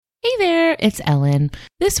it's Ellen.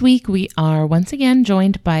 This week we are once again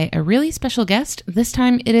joined by a really special guest. This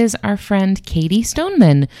time it is our friend Kattie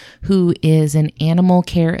Stoneman, who is an animal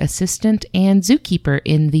care assistant and zookeeper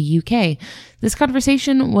in the UK. This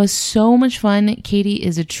conversation was so much fun. Kattie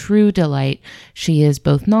is a true delight. She is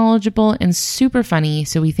both knowledgeable and super funny,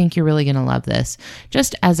 so we think you're really going to love this.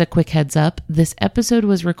 Just as a quick heads up, this episode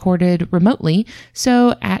was recorded remotely,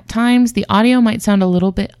 so at times the audio might sound a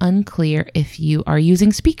little bit unclear if you are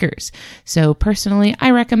using speakers. So personally,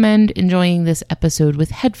 I recommend enjoying this episode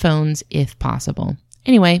with headphones if possible.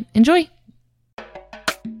 Anyway, enjoy!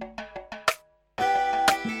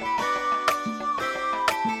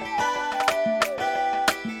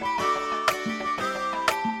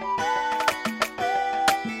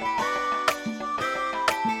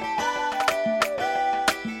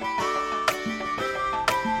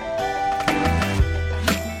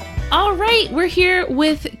 All right, we're here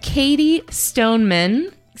with Kattie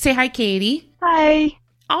Stoneman. Say hi, Kattie. Hi.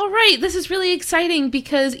 All right, this is really exciting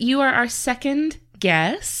because you are our second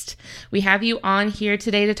guest. We have you on here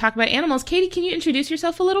today to talk about animals. Kattie, can you introduce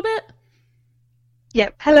yourself a little bit?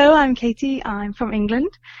 Yep. Hello, I'm Katie. I'm from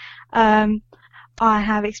England. I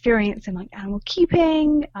have experience in animal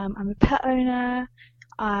keeping. I'm a pet owner.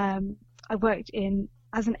 I worked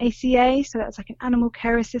as an ACA, so that's an animal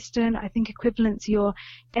care assistant, I think equivalent to your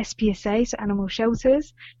SPSA, so animal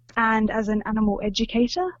shelters, and as an animal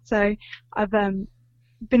educator. So I've been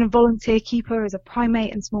a volunteer keeper as a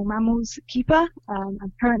primate and small mammals keeper.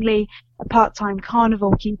 I'm currently a part-time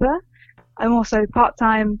carnivore keeper. I'm also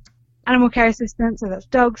part-time animal care assistant, so that's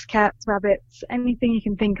dogs, cats, rabbits, anything you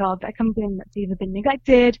can think of that comes in that's either been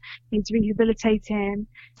neglected, needs rehabilitating,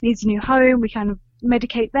 needs a new home. We kind of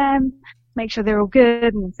medicate them, make sure they're all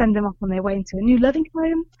good, and then send them off on their way into a new loving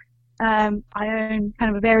home. I own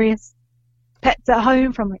kind of various pets at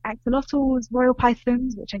home, from axolotls, royal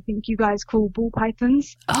pythons, which I think you guys call ball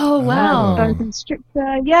pythons. Oh, wow. Boa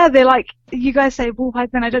constrictor. Yeah, they're you guys say ball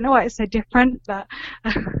python. I don't know why it's so different, but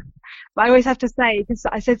I always have to say, because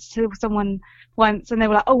I said to someone once and they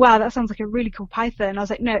were like, oh wow, that sounds like a really cool python. I was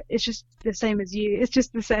like, no, it's just the same as you. It's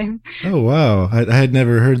just the same. Oh wow. I had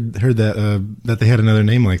never heard that they had another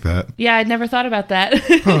name like that. Yeah, I'd never thought about that.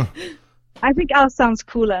 Huh. I think ours sounds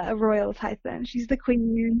cooler, a royal python. She's the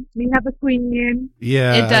queen. We have a queen.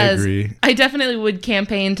 Yeah, it does. I agree. I definitely would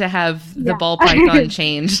campaign to have the ball python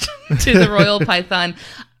changed to the royal python.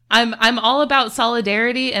 I'm all about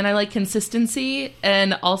solidarity, and I like consistency,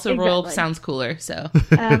 and also royal sounds cooler. So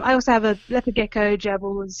I also have a leopard gecko,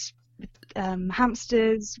 gerbils,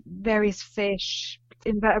 hamsters, various fish,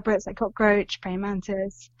 invertebrates like cockroach, praying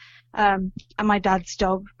mantis, and my dad's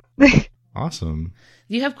dog. Awesome.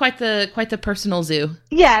 You have quite the personal zoo.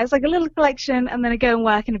 Yeah, it's like a little collection, and then I go and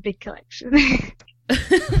work in a big collection.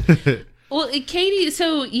 Well, Kattie,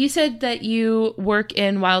 so you said that you work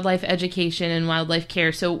in wildlife education and wildlife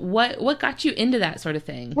care. So what got you into that sort of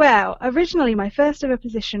thing? Well, originally my first ever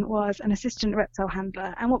position was an assistant reptile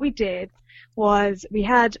handler. And what we did was we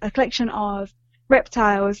had a collection of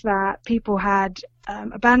reptiles that people had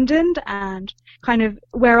abandoned, and kind of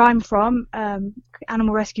where I'm from,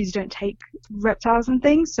 animal rescues don't take reptiles and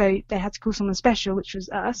things, so they had to call someone special, which was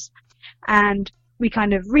us. And we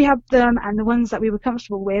kind of rehabbed them, and the ones that we were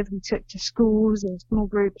comfortable with, we took to schools or small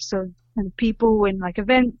groups of kind of people in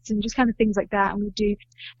events and just kind of things like that. And we do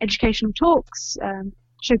educational talks,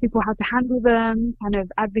 show people how to handle them, kind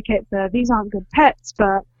of advocate for these aren't good pets,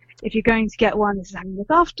 but if you're going to get one, this is how you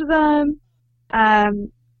look after them.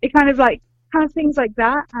 It kind of things like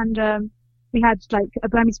that. And we had a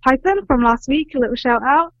Burmese python from last week, a little shout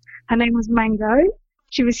out. Her name was Mango.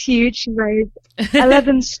 She was huge. She weighed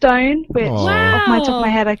 11 stone, which off my top of my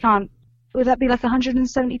head, I can't. Would that be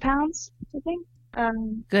 170 pounds, I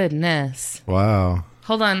think? Goodness. Wow.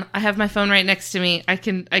 Hold on. I have my phone right next to me. I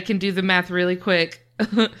can do the math really quick.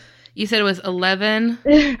 You said it was 11?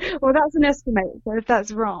 Well, that's an estimate, so if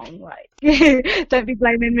that's wrong, don't be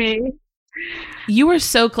blaming me. You were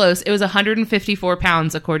so close. It was 154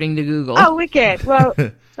 pounds, according to Google. Oh, wicked. Well,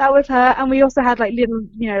 that was her. And we also had little,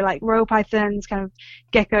 royal pythons, kind of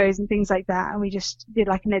geckos and things like that. And we just did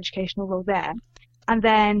an educational role there. And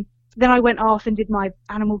then I went off and did my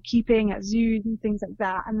animal keeping at zoos and things like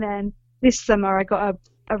that. And then this summer I got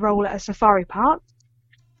a role at a safari park.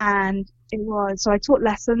 And so I taught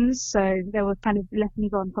lessons. So there were kind of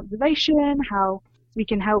lessons on conservation, how we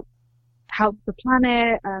can help the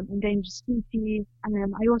planet, endangered species, and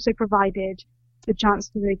then I also provided the chance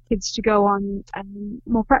for the kids to go on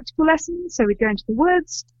more practical lessons. So we'd go into the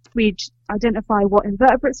woods, we'd identify what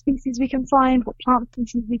invertebrate species we can find, what plant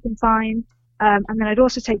species we can find, and then I'd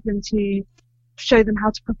also take them to show them how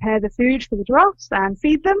to prepare the food for the giraffes and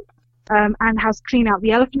feed them. and how to clean out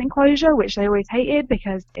the elephant enclosure, which they always hated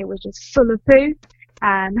because it was just full of poo.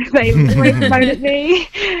 And they always moan at me,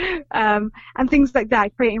 and things like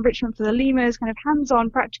that. Create enrichment for the lemurs, kind of hands-on,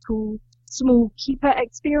 practical, small keeper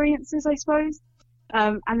experiences, I suppose.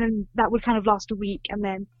 And then that would kind of last a week, and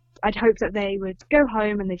then I'd hope that they would go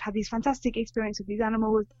home and they've had these fantastic experiences with these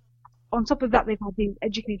animals. On top of that, they've had these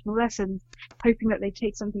educational lessons, hoping that they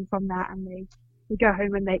take something from that and they go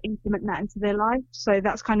home and they implement that into their life. So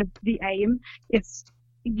that's kind of the aim. If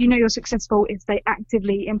you know you're successful if they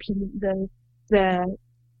actively implement the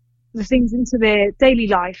things into their daily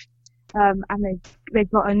life, and they've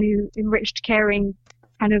got a new enriched, caring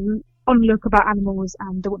kind of on-look about animals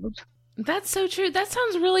and the world. That's so true. That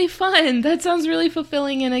sounds really fun. That sounds really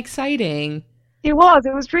fulfilling and exciting. It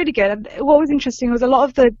was really good. And what was interesting was a lot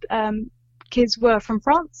of the kids were from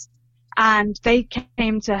France, and they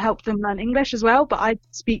came to help them learn English as well, but I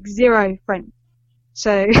speak zero French.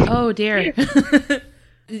 So oh dear.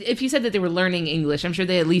 If you said that they were learning English, I'm sure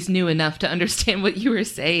they at least knew enough to understand what you were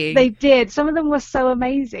saying. They did. Some of them were so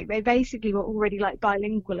amazing. They basically were already like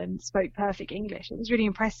bilingual and spoke perfect English. It was really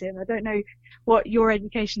impressive. I don't know what your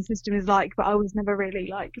education system is like, but I was never really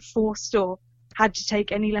like forced or had to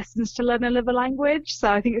take any lessons to learn another language. So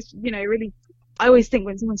I think it's, really, I always think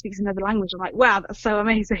when someone speaks another language, I'm like, wow, that's so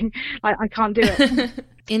amazing. I can't do it.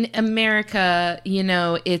 In America,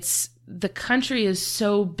 the country is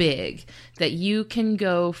so big that you can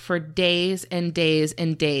go for days and days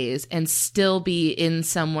and days and still be in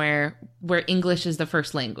somewhere where English is the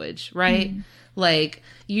first language, right? Mm. Like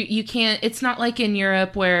you can't, it's not like in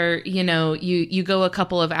Europe where, you go a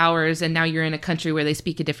couple of hours and now you're in a country where they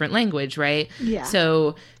speak a different language, right? Yeah.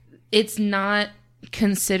 So it's not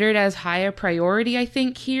considered as high a priority, I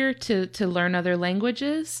think, here to learn other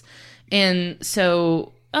languages. And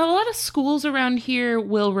so a lot of schools around here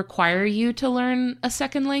will require you to learn a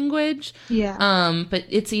second language. Yeah. But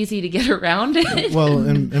it's easy to get around it. Well,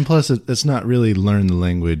 and plus it's not really learn the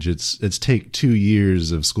language. It's take 2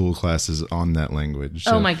 years of school classes on that language.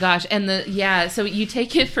 So. Oh my gosh. And so you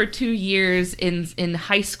take it for 2 years in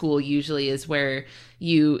high school usually is where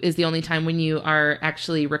is the only time when you are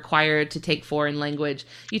actually required to take foreign language.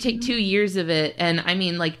 You take 2 years of it. And I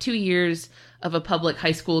mean, like 2 years of a public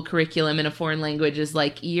high school curriculum in a foreign language is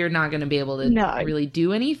like, you're not going to be able to really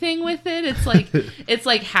do anything with it. It's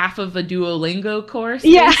like half of a Duolingo course,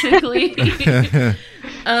 basically.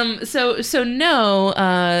 So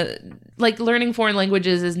no, like learning foreign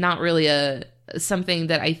languages is not really something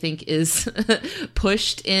that I think is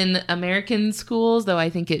pushed in American schools, though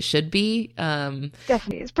I think it should be.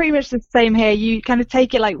 Definitely. It's pretty much the same here. You kind of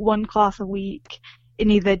take it like one class a week in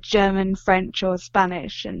either German, French, or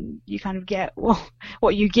Spanish, and you kind of get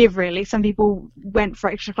what you give, really. Some people went for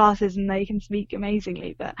extra classes and they can speak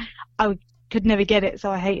amazingly, but I could never get it, so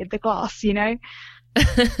I hated the class,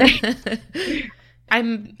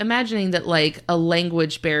 I'm imagining that like a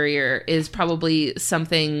language barrier is probably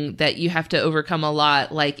something that you have to overcome a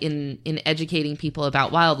lot, like in educating people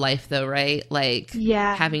about wildlife, though, right? Like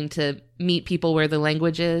having to meet people where the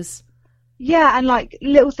language is. Yeah, and like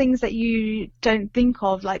little things that you don't think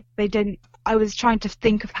of, like I was trying to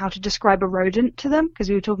think of how to describe a rodent to them because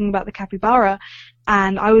we were talking about the capybara,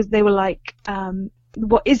 and they were like,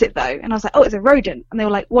 what is it though? And I was like, oh, it's a rodent. And they were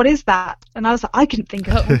like, what is that? And I was like, I couldn't think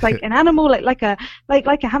of it. It's like an animal, like a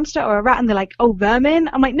hamster or a rat. And they're like, oh, vermin.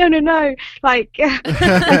 I'm like, no, like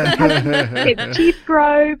its teeth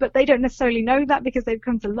grow, but they don't necessarily know that because they've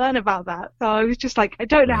come to learn about that. So I was just like, I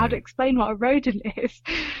don't know how to explain what a rodent is.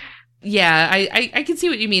 Yeah, I can see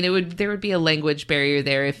what you mean. There would be a language barrier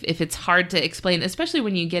there if it's hard to explain, especially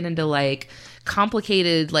when you get into like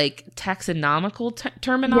complicated like taxonomical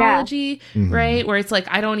terminology, right? Where it's like,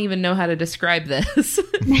 I don't even know how to describe this.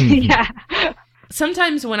 Yeah.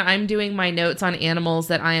 Sometimes when I'm doing my notes on animals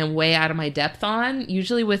that I am way out of my depth on,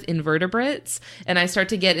 usually with invertebrates, and I start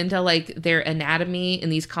to get into like their anatomy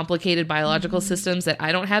and these complicated biological systems that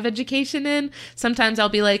I don't have education in, sometimes I'll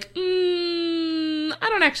be like, I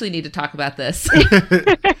don't actually need to talk about this.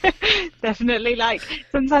 Definitely. Like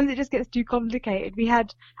sometimes it just gets too complicated.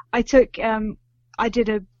 I did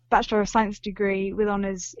a Bachelor of Science degree with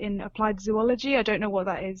honours in applied zoology. I don't know what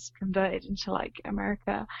that is converted into like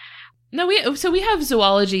America. No, we have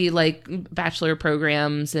zoology like bachelor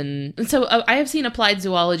programs, and so I have seen applied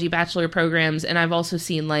zoology bachelor programs, and I've also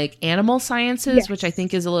seen like animal sciences, which I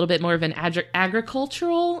think is a little bit more of an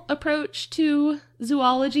agricultural approach to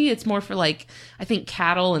zoology. It's more for like, I think,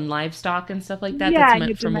 cattle and livestock and stuff like that. Yeah, that's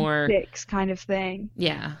meant for more domestics kind of thing.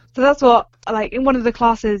 Yeah. So that's what, like, in one of the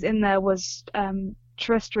classes in there was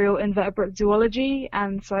terrestrial invertebrate zoology,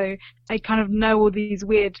 and so I kind of know all these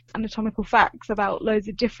weird anatomical facts about loads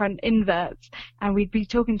of different inverts, and we'd be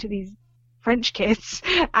talking to these French kids,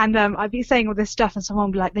 and I'd be saying all this stuff, and someone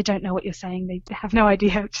would be like, they don't know what you're saying, they have no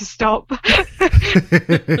idea, to stop.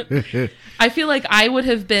 I feel like I would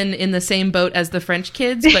have been in the same boat as the French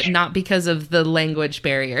kids, but not because of the language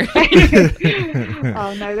barrier.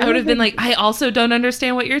 Oh, no, I would have been like, I also don't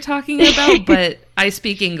understand what you're talking about, but I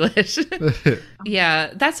speak English.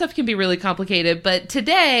 Yeah, that stuff can be really complicated, but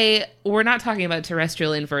today we're not talking about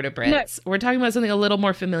terrestrial invertebrates. No. We're talking about something a little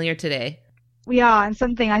more familiar today. We are, and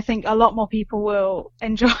something I think a lot more people will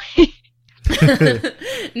enjoy.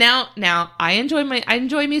 Now, I enjoy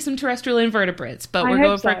me some terrestrial invertebrates, but we're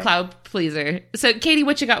going for a cloud pleaser. So, Katie,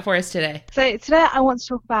 what you got for us today? So today I want to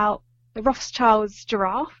talk about the Rothschild's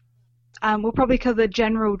giraffe. We'll probably cover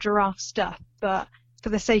general giraffe stuff, but for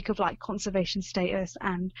the sake of like conservation status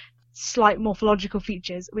and slight morphological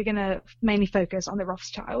features, we're going to mainly focus on the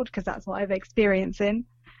Rothschild because that's what I have experience in.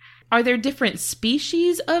 Are there different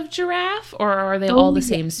species of giraffe, or are they all the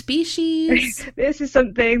same species? This is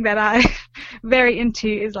something that I'm very into,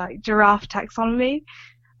 is like giraffe taxonomy.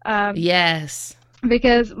 Yes.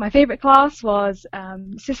 Because my favorite class was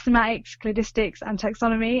systematics, cladistics, and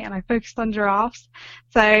taxonomy, and I focused on giraffes.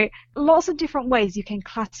 So lots of different ways you can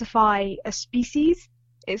classify a species.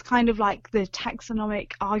 It's kind of like the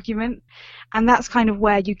taxonomic argument, and that's kind of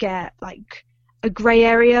where you get like a grey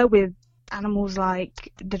area with animals like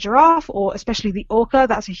the giraffe, or especially the orca.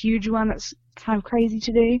 That's a huge one that's kind of crazy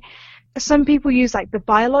to do. Some people use like the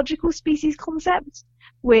biological species concept,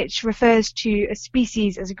 which refers to a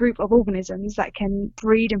species as a group of organisms that can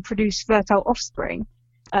breed and produce fertile offspring,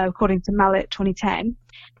 according to Mallet 2010.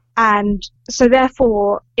 And so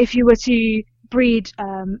therefore, if you were to breed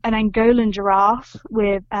an Angolan giraffe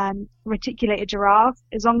with a reticulated giraffe,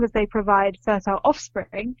 as long as they provide fertile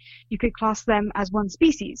offspring, you could class them as one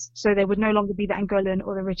species. So they would no longer be the Angolan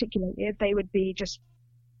or the reticulated, they would be just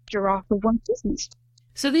giraffe of one species.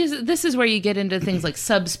 So this is where you get into things like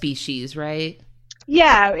subspecies, right?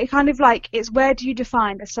 Yeah, it kind of like, it's where do you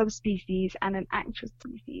define a subspecies and an actual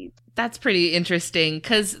species? That's pretty interesting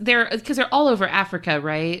because they're all over Africa,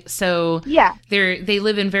 right? So yeah, they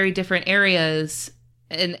live in very different areas,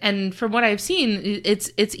 and from what I've seen,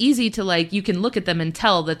 it's easy to like, you can look at them and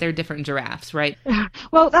tell that they're different giraffes, right?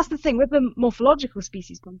 Well, that's the thing with the morphological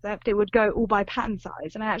species concept. It would go all by pattern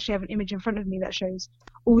size, and I actually have an image in front of me that shows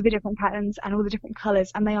all the different patterns and all the different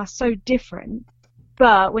colors, and they are so different.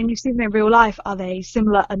 But when you see them in real life, are they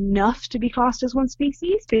similar enough to be classed as one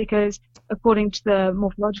species? Because according to the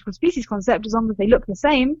morphological species concept, as long as they look the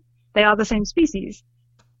same, they are the same species.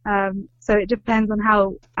 So it depends on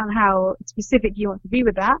how specific you want to be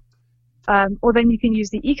with that. Or then you can use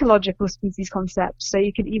the ecological species concept. So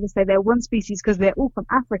you can either say they're one species because they're all from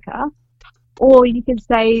Africa, or you can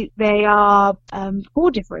say they are four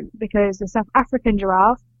different, because the South African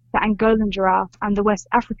giraffe, the Angolan giraffe, and the West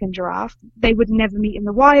African giraffe, they would never meet in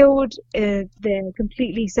the wild. They're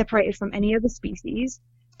completely separated from any other species.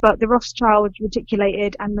 But the Rothschild,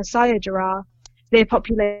 reticulated, and Messiah giraffe, their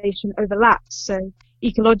population overlaps. So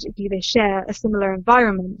ecologically, they share a similar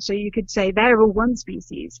environment. So you could say they're all one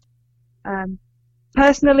species.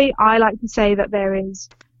 Personally, I like to say that there is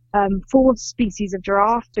 4 species of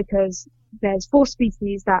giraffe, because there's 4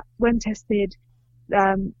 species that, when tested,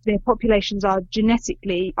 their populations are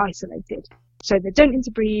genetically isolated, so they don't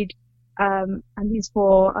interbreed, and these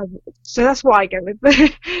 4 so that's what I go with.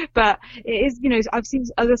 But it is, I've seen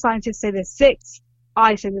other scientists say there's 6,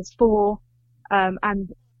 I say there's 4, and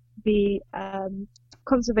the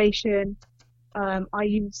conservation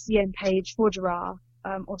IUCN page for giraffe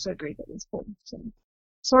also agrees that there's 4. So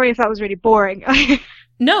sorry if that was really boring.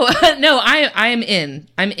 No, I am in.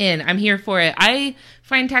 I'm here for it. I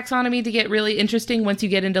find taxonomy to get really interesting once you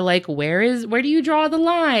get into like, where do you draw the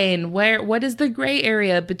line? What is the gray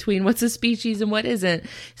area between what's a species and what isn't?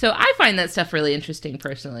 So I find that stuff really interesting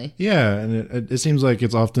personally. Yeah, and it seems like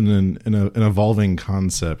it's often an evolving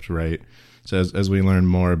concept, right? So as we learn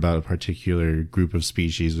more about a particular group of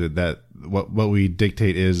species, that what we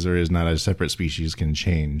dictate is or is not a separate species can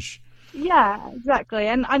change. Yeah, exactly.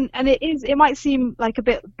 And it might seem like a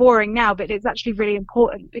bit boring now, but it's actually really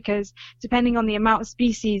important, because depending on the amount of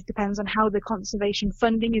species depends on how the conservation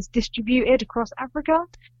funding is distributed across Africa.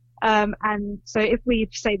 And so if we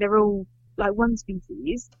say they're all like one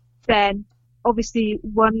species, then obviously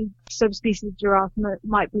one subspecies of giraffe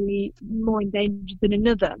might be more endangered than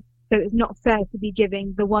another. So it's not fair to be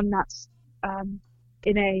giving the one that's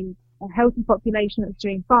in a healthy population that's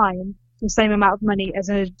doing fine the same amount of money as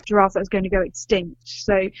a giraffe that's going to go extinct.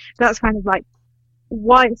 So that's kind of like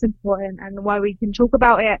why it's important and why we can talk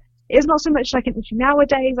about it. It's not so much like an issue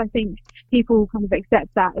nowadays. I think people kind of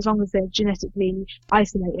accept that as long as they're genetically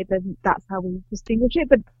isolated, then that's how we distinguish it.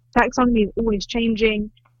 But taxonomy is always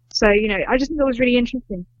changing. So, I just think that was really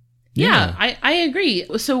interesting. Yeah, I agree.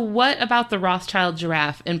 So what about the Rothschild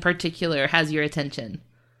giraffe in particular has your attention?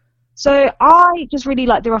 So I just really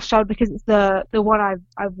like the Rothschild because it's the one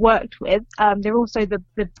I've worked with. They're also the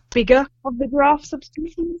bigger of the giraffe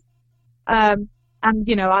subspecies. And,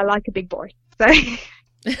 I like a big boy. So...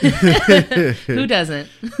 Who doesn't?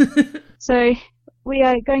 So we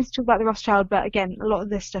are going to talk about the Rothschild, but again, a lot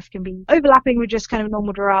of this stuff can be overlapping with just kind of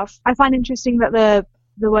normal giraffes. I find interesting that the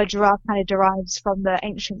word giraffe kind of derives from the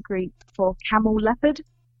ancient Greek for camel leopard,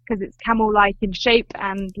 because it's camel-like in shape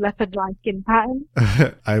and leopard-like in pattern.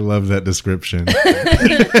 I love that description.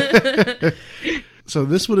 So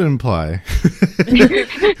this would imply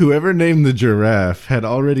whoever named the giraffe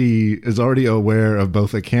is already aware of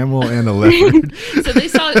both a camel and a leopard. So they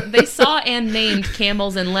saw and named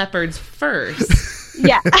camels and leopards first.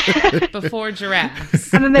 Yeah. Before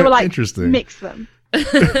giraffes. And then they were like, Interesting. Mix them.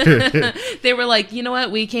 They were like, you know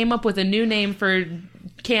what? We came up with a new name for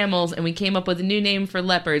camels and we came up with a new name for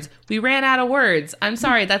leopards. We ran out of words. I'm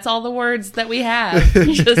sorry. That's all the words that we have.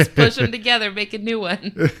 Just push them together, make a new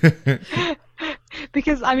one.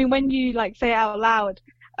 Because, when you, say it out loud,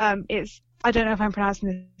 it's, I don't know if I'm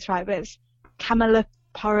pronouncing this right, but it's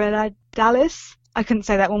Camelopardalis. I couldn't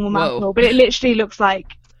say that one more mouthful, but it literally looks like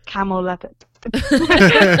camel leopard. And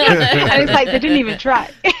it's like, they didn't even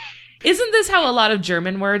try. Isn't this how a lot of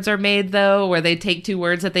German words are made, though, where they take two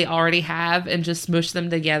words that they already have and just smush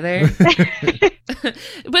them together?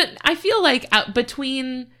 But I feel like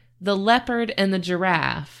between the leopard and the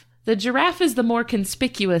giraffe is the more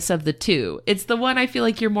conspicuous of the two. It's the one I feel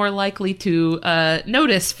like you're more likely to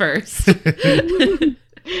notice first.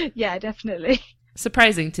 Yeah, definitely.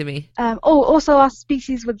 Surprising to me. Also our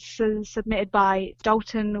species was submitted by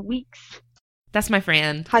Dalton Weeks. That's my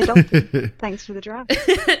friend. Hi, Dalton. Thanks for the giraffe.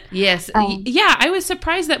 Yes. Yeah, I was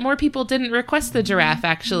surprised that more people didn't request the giraffe,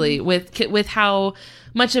 actually, with how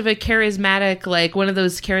much of a charismatic, like one of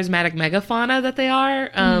those charismatic megafauna that they are.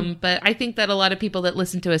 But I think that a lot of people that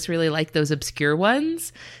listen to us really like those obscure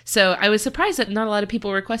ones. So I was surprised that not a lot of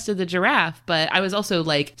people requested the giraffe, but I was also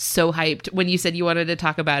so hyped when you said you wanted to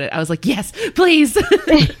talk about it. I was like, yes, please.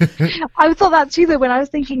 I thought that too, though, when I was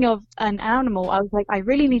thinking of an animal. I was like, I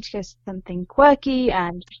really need to go something quirky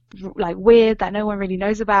and weird that no one really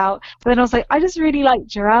knows about. But then I was like, I just really like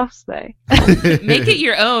giraffes, though. Make it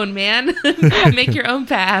your own, man. Make your own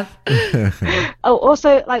path.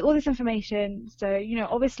 Also, all this information. So,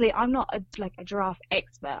 obviously I'm not a giraffe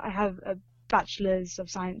expert. I have a bachelor's of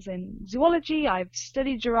science in zoology. I've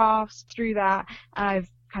studied giraffes through that. I've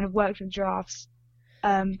kind of worked with giraffes.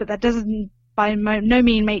 But that doesn't by no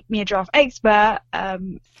means make me a giraffe expert.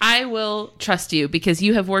 I will trust you because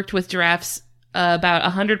you have worked with giraffes about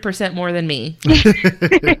 100% more than me.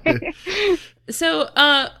 So,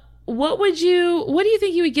 what do you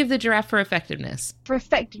think you would give the giraffe for effectiveness? For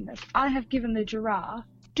effectiveness, I have given the giraffe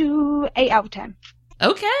 8 out of 10.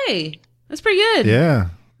 Okay. That's pretty good. Yeah.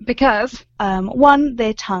 Because, one,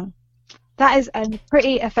 their tongue. That is a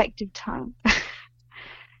pretty effective tongue.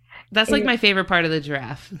 That's my favorite part of the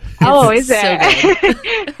giraffe. Is it? So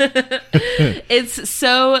good. It's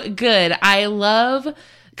so good. I love...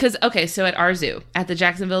 so at our zoo, at the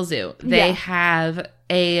Jacksonville Zoo, they have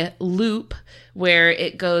a loop where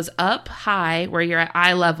it goes up high, where you're at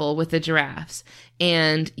eye level with the giraffes,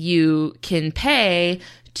 and you can pay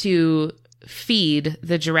to feed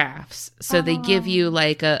the giraffes. So they give you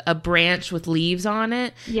a branch with leaves on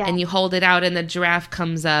it, and you hold it out, and the giraffe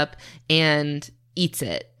comes up and eats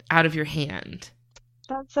it out of your hand.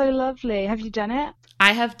 That's so lovely. Have you done it?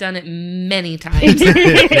 I have done it many times.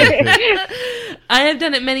 I have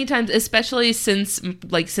done it many times, especially since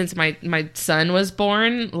my son was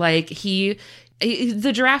born.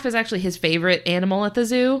 The giraffe is actually his favorite animal at the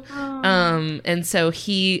zoo. And so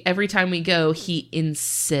every time we go, he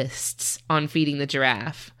insists on feeding the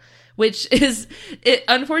giraffe. Which is,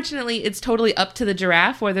 unfortunately, it's totally up to the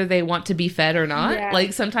giraffe whether they want to be fed or not. Yeah.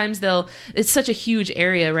 Sometimes it's such a huge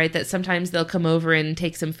area, right, that sometimes they'll come over and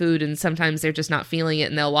take some food, and sometimes they're just not feeling it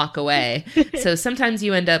and they'll walk away. So sometimes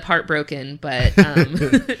you end up heartbroken, but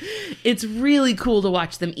it's really cool to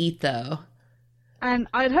watch them eat, though. And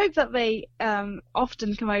I'd hope that they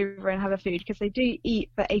often come over and have a food, because they do eat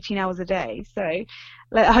for 18 hours a day. So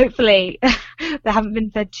hopefully they haven't been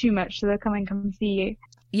fed too much, so they'll come see you.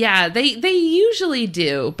 Yeah, they usually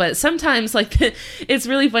do, but sometimes like it's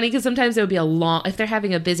really funny because sometimes there would be if they're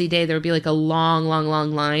having a busy day, there would be like a long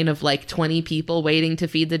line of like 20 people waiting to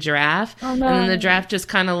feed the giraffe. Oh, no. And then the giraffe just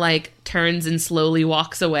kind of like turns and slowly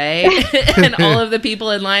walks away. And all of the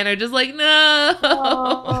people in line are just like, no.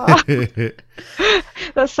 Oh.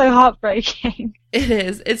 That's so heartbreaking. It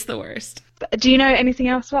is. It's the worst. Do you know anything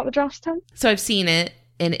else about the giraffe's tongue? So I've seen it,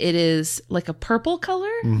 and it is like a purple color,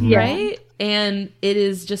 Mm-hmm. right? And it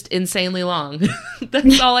is just insanely long.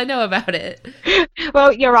 That's all I know about it.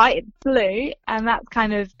 Well, you're right, it's blue, and that's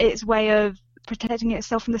kind of its way of protecting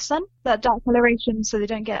itself from the sun, that dark coloration, so they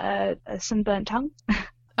don't get a sunburnt tongue.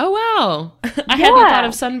 Oh, wow. I hadn't thought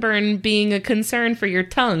of sunburn being a concern for your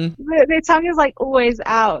tongue. The tongue is like always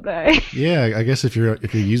out, though. Yeah, I guess if you're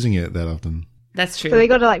using it that often. That's true. So they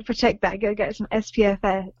got to like protect that, get some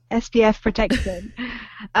SPF protection.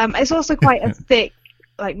 It's also quite a thick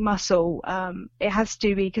like muscle. It has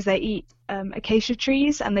to be because they eat acacia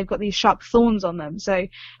trees and they've got these sharp thorns on them. So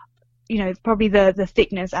probably the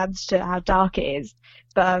thickness adds to how dark it is.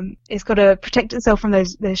 But it's got to protect itself from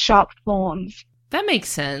those sharp thorns. That makes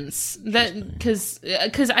sense. That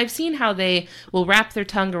because I've seen how they will wrap their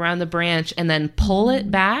tongue around the branch and then pull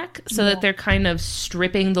it back so that they're kind of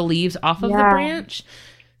stripping the leaves off of the branch.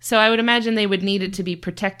 So I would imagine they would need it to be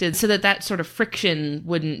protected so that sort of friction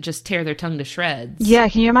wouldn't just tear their tongue to shreds. Yeah,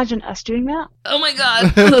 can you imagine us doing that? Oh my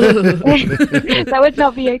God. That would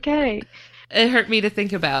not be okay. It hurt me to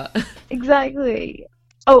think about. Exactly.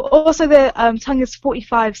 Oh, also the tongue is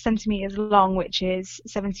 45 centimeters long, which is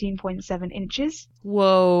 17.7 inches.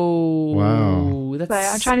 Whoa. Wow. So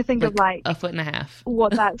I'm trying to think of like a foot and a half.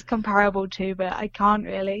 What that's comparable to, but I can't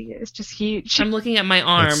really. It's just huge. I'm looking at my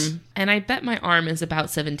arm, and I bet my arm is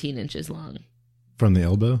about 17 inches long. From the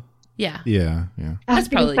elbow? Yeah. Yeah. That's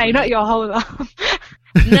probably say, not your whole arm.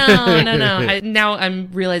 No. Now I'm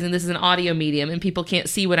realizing this is an audio medium and people can't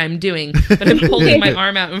see what I'm doing, but I'm holding my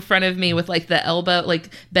arm out in front of me with like the elbow, like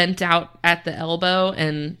bent out at the elbow.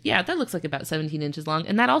 And yeah, that looks like about 17 inches long.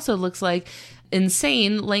 And that also looks like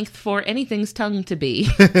insane length for anything's tongue to be.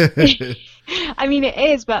 I mean, it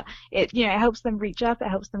is, but it helps them reach up. It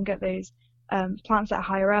helps them get those plants that are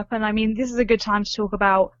higher up. And I mean, this is a good time to talk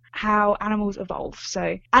about how animals evolve.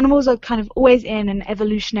 So animals are kind of always in an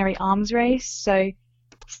evolutionary arms race. So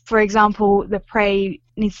for example, the prey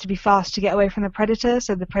needs to be fast to get away from the predator,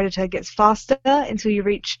 so the predator gets faster until you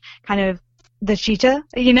reach kind of the cheetah,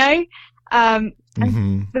 And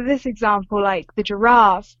for this example, like the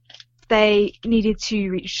giraffe, they needed to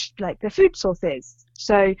reach like the food sources.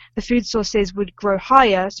 So the food sources would grow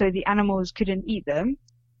higher so the animals couldn't eat them.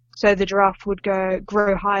 So the giraffe would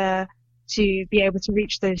grow higher to be able to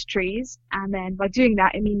reach those trees. And then by doing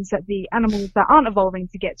that, it means that the animals that aren't evolving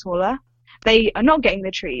to get taller, they are not getting the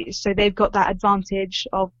trees, so they've got that advantage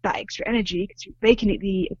of that extra energy because they can eat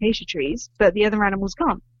the acacia trees, but the other animals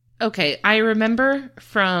can't. Okay, I remember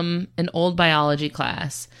from an old biology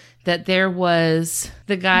class that there was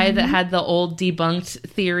the guy that had the old debunked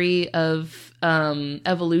theory of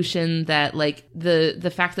evolution that like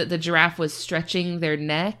the fact that the giraffe was stretching their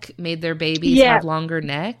neck made their babies have longer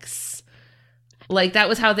necks. Like, that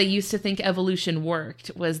was how they used to think evolution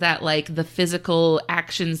worked, was that, like, the physical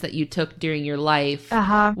actions that you took during your life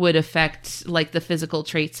would affect, like, the physical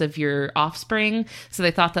traits of your offspring. So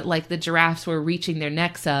they thought that, like, the giraffes were reaching their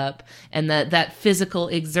necks up, and that physical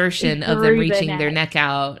exertion of them reaching their neck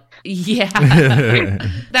out. Yeah.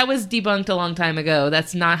 That was debunked a long time ago.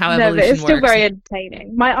 That's not how evolution works. But it's still very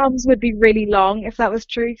entertaining. My arms would be really long if that was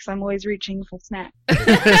true, because I'm always reaching for snacks.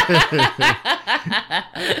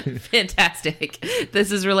 Fantastic.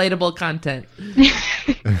 This is relatable content.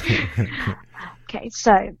 Okay,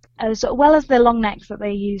 so as well as their long necks that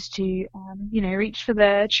they use to, reach for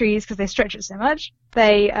the trees because they stretch it so much,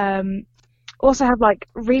 they also have like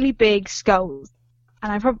really big skulls.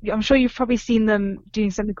 And I'm sure you've probably seen them doing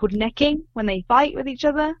something called necking when they fight with each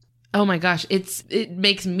other. Oh my gosh, it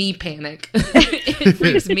makes me panic. It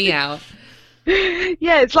freaks me out.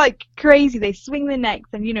 Yeah, it's like crazy. They swing their necks,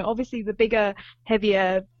 and obviously the bigger,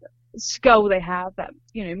 heavier skull they have, that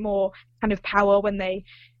more kind of power when they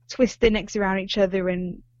twist their necks around each other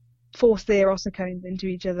and force their ossicones into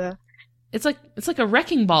each other. It's like a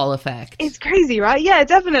wrecking ball effect. It's crazy, right? Yeah,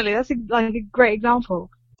 definitely. That's like a great example.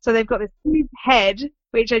 So they've got this huge head,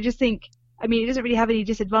 which I just think, it doesn't really have any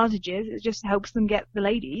disadvantages. It just helps them get the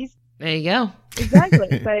ladies. There you go.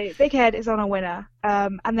 Exactly. So big head is on a winner.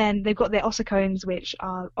 And then they've got their ossicones, which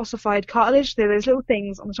are ossified cartilage. They're those little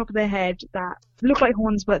things on the top of their head that look like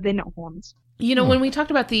horns, but they're not horns. When we talked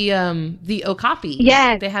about the okapi,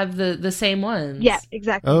 they have the same ones. Yeah,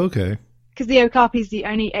 exactly. Oh, okay. because the okapi is the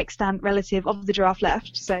only extant relative of the giraffe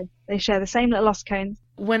left, so they share the same little ossicones.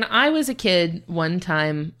 When I was a kid, one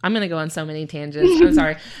time, I'm going to go on so many tangents. I'm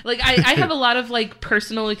sorry. Like, I have a lot of, like,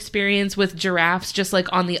 personal experience with giraffes just,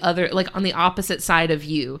 like, on the other, like, on the opposite side of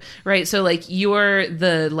you, right? So, like, you're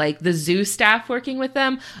the zoo staff working with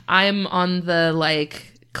them. I'm on the,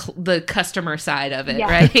 like, the customer side of it,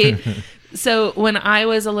 right? So, when I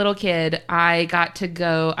was a little kid, I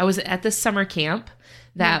was at this summer camp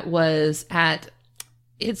that was at...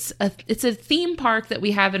 It's a theme park that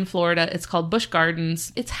we have in Florida. It's called Busch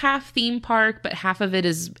Gardens. It's half theme park, but half of it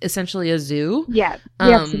is essentially a zoo. Yeah,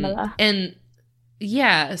 similar. And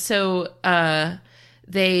yeah, so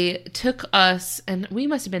they took us, and we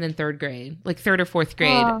must have been in third grade, like third or fourth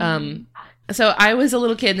grade. So I was a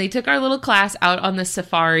little kid, and they took our little class out on the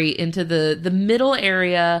safari into the middle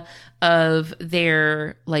area of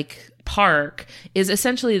their, like, park is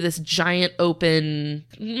essentially this giant open,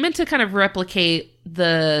 meant to kind of replicate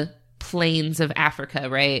the plains of Africa,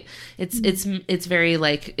 right? It's very,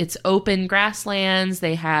 like, it's open grasslands.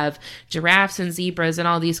 They have giraffes and zebras and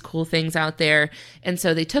all these cool things out there. And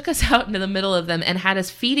so they took us out into the middle of them and had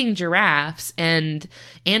us feeding giraffes and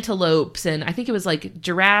antelopes, and I think it was like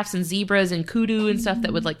giraffes and zebras and kudu and stuff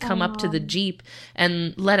that would, like, come up to the Jeep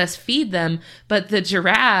and let us feed them. But the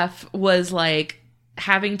giraffe was, like,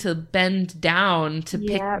 having to bend down to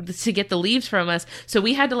get the leaves from us, so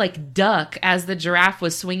we had to, like, duck as the giraffe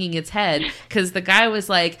was swinging its head, because the guy was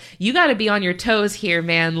like, you got to be on your toes here,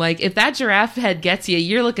 man. Like, if that giraffe head gets you,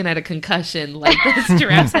 you're looking at a concussion. Like, this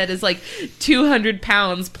giraffe's head is like 200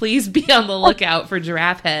 pounds. Please be on the lookout for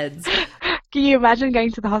giraffe heads. Can you imagine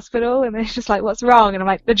going to the hospital and it's just like, what's wrong? And I'm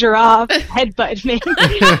like, the giraffe headbutted me.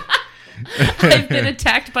 I've been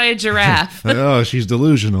attacked by a giraffe. Oh, she's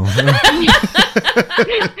delusional.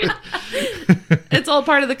 It's all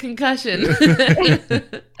part of the concussion.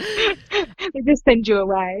 They just send you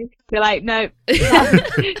away. They're like, no,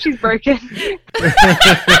 she's broken.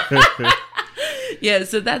 Yeah,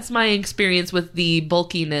 so that's my experience with the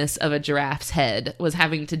bulkiness of a giraffe's head, was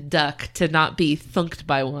having to duck to not be thunked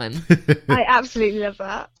by one. I absolutely love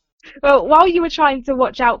that. Well, while you were trying to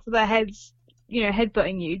watch out for their heads, you know,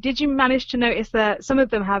 headbutting you, did you manage to notice that some of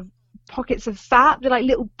them have pockets of fat? They're like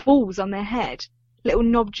little balls on their head, little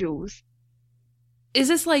nodules. Is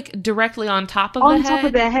this, like, directly on top of the head? On top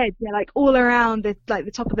of their head, yeah, like all around the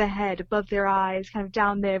top of their head, above their eyes, kind of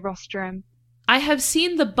down their rostrum. I have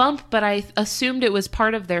seen the bump, but I assumed it was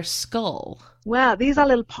part of their skull. Well, these are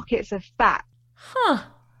little pockets of fat. Huh.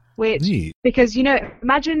 Which, because, you know,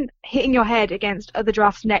 imagine hitting your head against other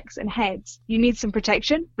giraffes' necks and heads. You need some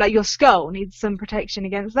protection. Like, your skull needs some protection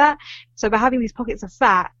against that. So by having these pockets of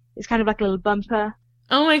fat, it's kind of like a little bumper.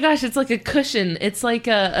 Oh my gosh, it's like a cushion. It's like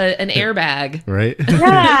an airbag. Right?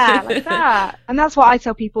 Yeah, like that. And that's why I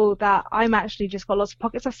tell people, that I'm actually just got lots of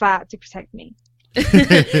pockets of fat to protect me.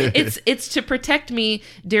 It's to protect me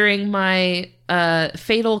during my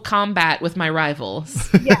fatal combat with my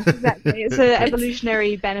rivals. Yeah, exactly. It's an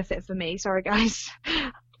evolutionary benefit for me. Sorry, guys.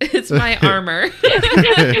 It's my armor.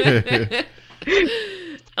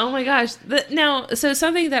 Oh my gosh. Now, so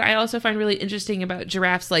something that I also find really interesting about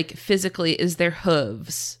giraffes, like, physically, is their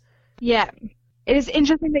hooves. Yeah. It is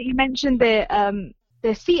interesting that you mentioned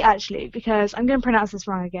their feet, actually, because I'm going to pronounce this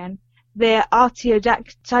wrong again. They're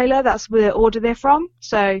artiodactyla, that's the order they're from.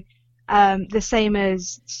 So the same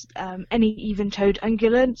as any even-toed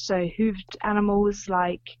ungulate, so hooved animals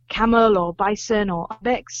like camel or bison or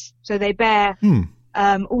ibex. So they bear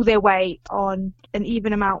all their weight on an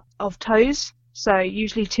even amount of toes, so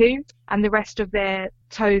usually 2, and the rest of their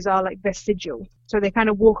toes are, like, vestigial. So they kind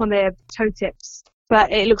of walk on their toe tips,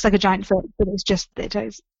 but it looks like a giant foot, but it's just their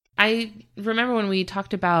toes. I remember when we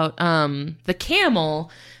talked about the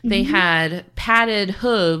camel, they had padded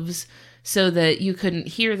hooves so that you couldn't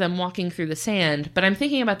hear them walking through the sand. But I'm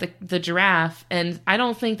thinking about the giraffe, and I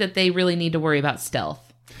don't think that they really need to worry about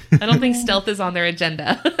stealth. I don't think stealth is on their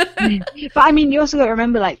agenda. But I mean, you also got to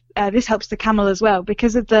remember, like, this helps the camel as well,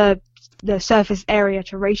 because of the surface area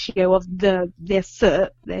to ratio of their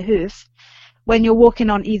foot, their hoof. When you're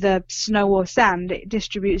walking on either snow or sand, it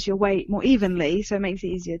distributes your weight more evenly, so it makes it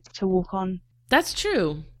easier to walk on. That's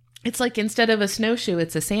true. It's like, instead of a snowshoe,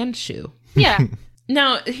 it's a sand shoe. Yeah.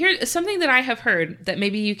 Now, here's something that I have heard that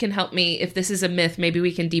maybe you can help me. If this is a myth, maybe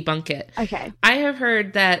we can debunk it. Okay. I have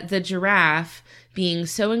heard that the giraffe, being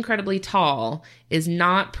so incredibly tall, is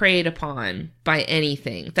not preyed upon by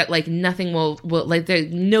anything. That, like, nothing will like,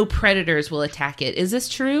 no predators will attack it. Is this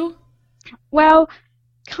true? Well,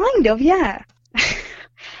 kind of, yeah.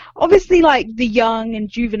 Obviously, like, the young and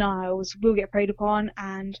juveniles will get preyed upon,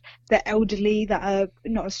 and the elderly that are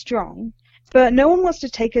not as strong. But no one wants to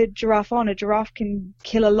take a giraffe on. A giraffe can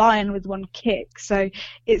kill a lion with one kick. So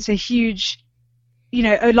it's a huge,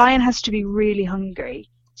 a lion has to be really hungry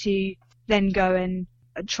to then go and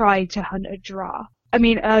try to hunt a giraffe. I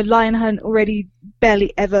mean, a lion hunt already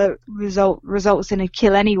barely ever results in a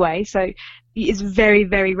kill anyway, so it's very,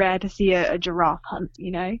 very rare to see a giraffe hunt,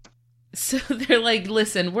 So they're like,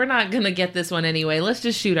 listen, we're not going to get this one anyway. Let's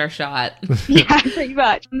just shoot our shot. Yeah, pretty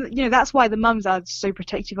much. That's why the mums are so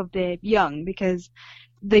protective of their young, because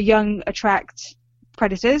the young attract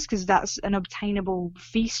predators, because that's an obtainable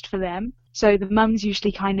feast for them. So the mums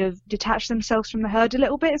usually kind of detach themselves from the herd a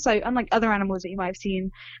little bit. So unlike other animals that you might have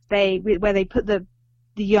seen, where they put the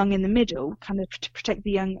young in the middle, kind of to protect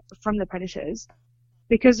the young from the predators.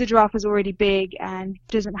 Because the giraffe is already big and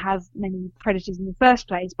doesn't have many predators in the first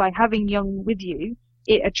place, by having young with you,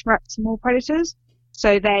 it attracts more predators.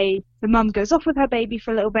 So the mum goes off with her baby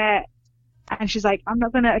for a little bit, and she's like, I'm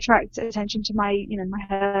not going to attract attention to my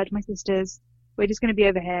herd, my sisters. We're just going to be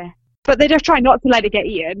over here. But they just try not to let it get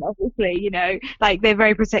eaten, obviously, like they're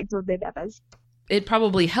very protective of their mothers. It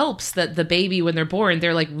probably helps that the baby, when they're born,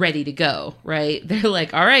 they're like ready to go, right? They're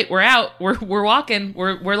like, all right, we're out, we're walking,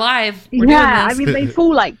 we're live, we're doing this. I mean, they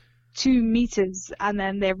fall like 2 meters and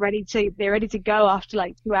then they're ready to go after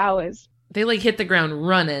like 2 hours. They like hit the ground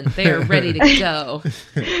running. They are ready to go.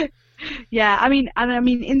 Yeah, I mean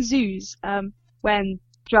in zoos, when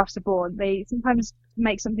giraffes are born, they sometimes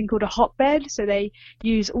make something called a hotbed. So they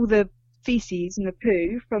use all the feces and the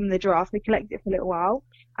poo from the giraffe, they collect it for a little while,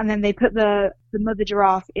 and then they put the mother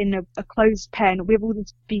giraffe in a closed pen with all the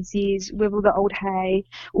feces, with all the old hay,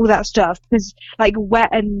 all that stuff, because like wet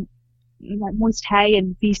and like moist hay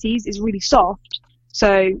and feces is really soft.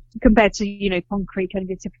 So compared to concrete, kind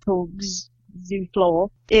of a typical zoo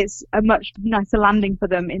floor, it's a much nicer landing for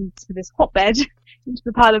them into this hotbed, into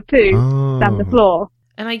the pile of poo, than the floor.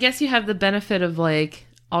 And I guess you have the benefit of like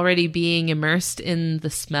already being immersed in the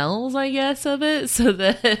smells, I guess, of it, so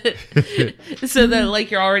that like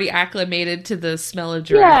you're already acclimated to the smell of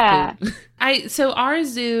giraffe poop. So our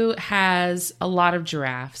zoo has a lot of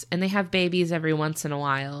giraffes, and they have babies every once in a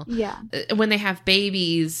while. Yeah. When they have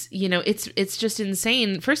babies, it's just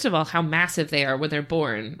insane. First of all, how massive they are when they're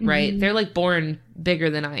born, right? Mm-hmm. They're like born bigger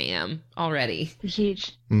than I am already.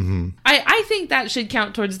 Huge. Mm-hmm. I think that should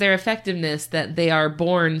count towards their effectiveness, that they are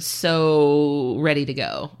born so ready to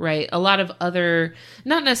go, right? A lot of other,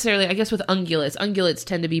 not necessarily, I guess with ungulates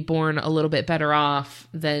tend to be born a little bit better off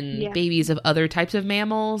than babies of other types of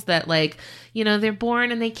mammals that like, they're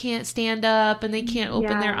born and they can't stand up and they can't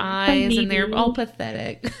open their eyes and they're all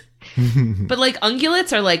pathetic. But like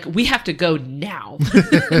ungulates are like, we have to go now.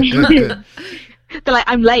 They're like,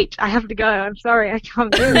 I'm late. I have to go. I'm sorry. I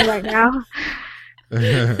can't do it right now.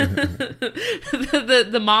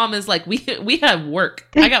 The mom is like, we have work.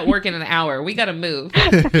 I got work in an hour. We got to move.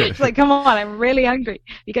 It's like, come on. I'm really hungry.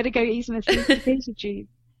 You got to go eat some assistant cheese.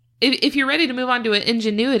 If you're ready to move on to an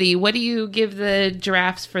ingenuity, what do you give the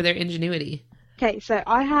giraffes for their ingenuity? Okay, so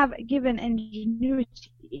I have given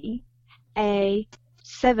ingenuity a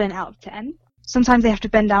 7 out of 10. Sometimes they have to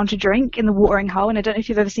bend down to drink in the watering hole, and I don't know if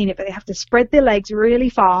you've ever seen it, but they have to spread their legs really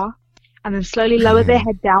far and then slowly lower their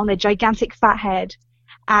head down, their gigantic fat head,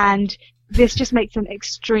 and this just makes them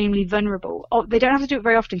extremely vulnerable. They don't have to do it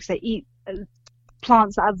very often because they eat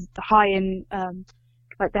plants that have high in,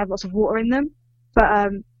 like they have lots of water in them,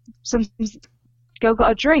 but sometimes girl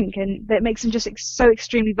got a drink, and that makes them just so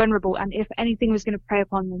extremely vulnerable. And if anything was going to prey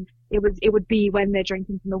upon them, it would be when they're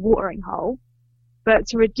drinking from the watering hole. But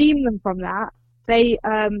to redeem them from that, they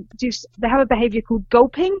have a behavior called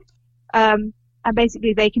gulping, and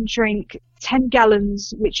basically they can drink 10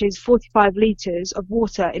 gallons, which is 45 liters of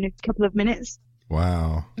water in a couple of minutes.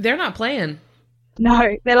 Wow. They're not playing.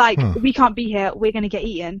 No, they're like, we can't be here. We're going to get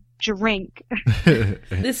eaten. Drink.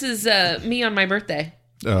 This is me on my birthday.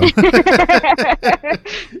 Oh.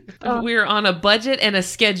 We're on a budget and a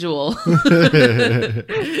schedule.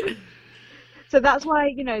 So that's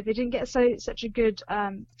why, they didn't get such a good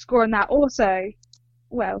score on that. Also,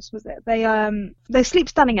 what else was it? They sleep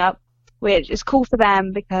standing up, which is cool for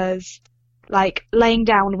them because, like, laying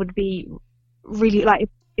down would be really, like,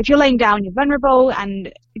 if you're laying down, you're vulnerable,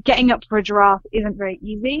 and getting up for a giraffe isn't very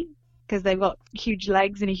easy because they've got huge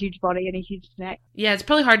legs and a huge body and a huge neck. Yeah, it's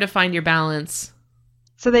probably hard to find your balance.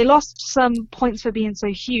 So they lost some points for being so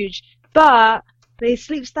huge, but they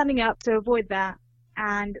sleep standing up to avoid that.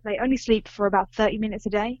 And they only sleep for about 30 minutes a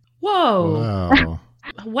day. Whoa. Wow.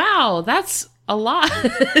 Wow, that's a lot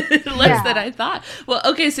less than I thought. Well,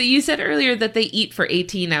 okay, so you said earlier that they eat for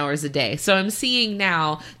 18 hours a day. So I'm seeing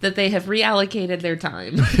now that they have reallocated their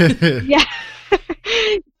time. Yeah.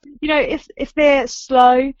 if they're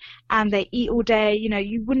slow and they eat all day,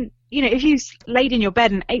 you wouldn't, if you laid in your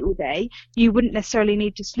bed and ate all day, you wouldn't necessarily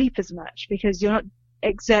need to sleep as much because you're not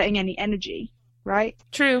exerting any energy, right?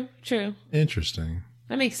 True. Interesting.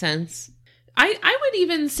 That makes sense. I would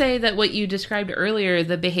even say that what you described earlier,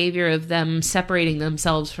 the behavior of them separating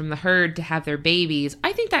themselves from the herd to have their babies,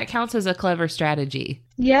 I think that counts as a clever strategy.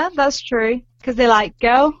 Yeah, that's true. Because they're like,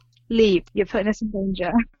 girl, leave. You're putting us in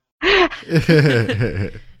danger.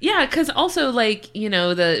 Yeah, because also,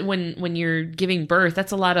 when you're giving birth,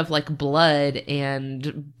 that's a lot of, blood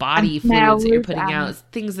and body fluids that you're putting out.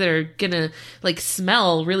 Things that are gonna,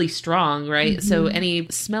 smell really strong, right? Mm-hmm. So any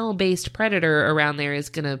smell-based predator around there is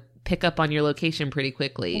gonna pick up on your location pretty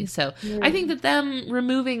quickly. So I think that them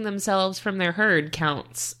removing themselves from their herd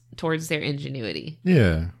counts towards their ingenuity.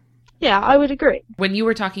 Yeah. Yeah, I would agree. When you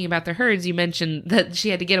were talking about the herds, you mentioned that she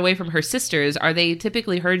had to get away from her sisters. Are they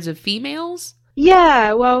typically herds of females?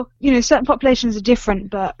 Yeah, well, certain populations are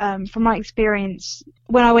different, but from my experience,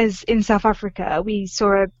 when I was in South Africa, we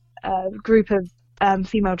saw a group of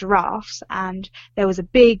female giraffes, and there was a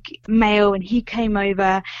big male, and he came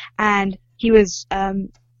over, and he was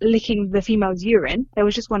licking the female's urine. There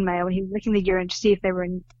was just one male, and he was licking the urine to see if they were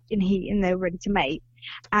in heat and they were ready to mate.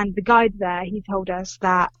 And the guide there, he told us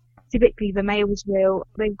that typically the males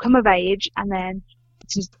they come of age, and then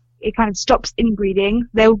it kind of stops inbreeding.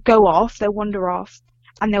 They'll go off, they'll wander off,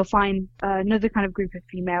 and they'll find another kind of group of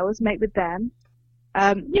females, mate with them.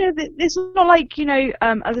 It's not like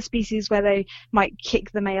other species where they might kick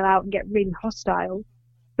the male out and get really hostile,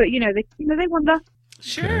 but they wander.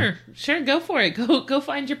 Sure, go for it. Go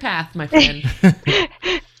find your path, my friend.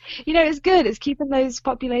 It's good. It's keeping those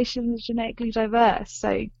populations genetically diverse,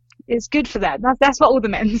 so it's good for them. That's what all the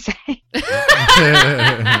men say.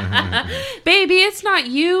 Baby, it's not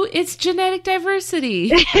you. It's genetic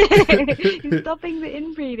diversity. You're stopping the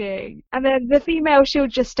inbreeding. And then the female, she'll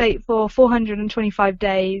gestate for 425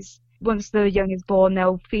 days. Once the young is born,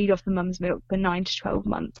 they'll feed off the mum's milk for 9 to 12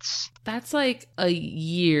 months. That's like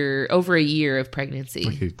over a year of pregnancy.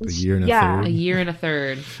 Like a year and a third. A year and a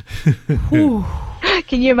third.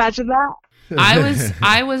 Can you imagine that?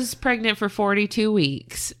 I was pregnant for 42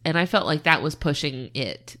 weeks, and I felt like that was pushing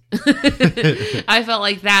it. I felt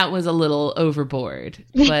like that was a little overboard.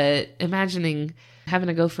 But imagining having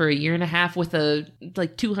to go for a year and a half with a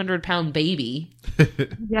 200-pound baby.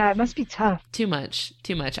 Yeah, it must be tough. Too much.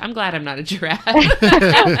 I'm glad I'm not a giraffe.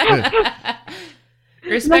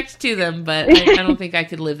 Respect to them, but I don't think I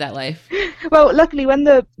could live that life. Well, luckily, when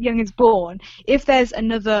the young is born, if there's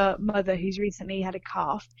another mother who's recently had a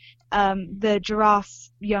calf, the giraffe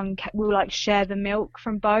young will share the milk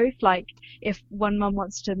from both. If one mum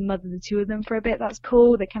wants to mother the two of them for a bit, that's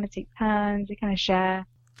cool. They kind of take turns. They kind of share.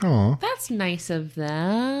 Aww. That's nice of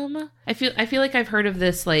them. I feel like I've heard of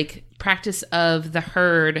this practice of the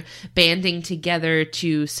herd banding together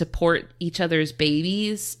to support each other's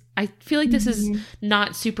babies. I feel like this is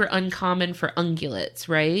not super uncommon for ungulates,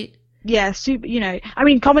 right? Yeah, super.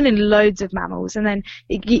 Common in loads of mammals, and then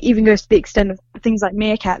it even goes to the extent of things like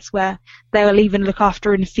meerkats, where they'll even look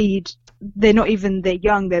after and feed. They're not even their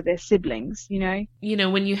young; they're their siblings.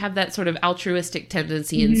 When you have that sort of altruistic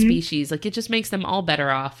tendency in species, it just makes them all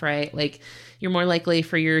better off, right? You're more likely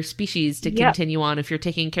for your species to continue on if you're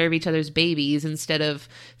taking care of each other's babies instead of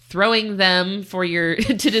throwing them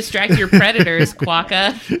to distract your predators,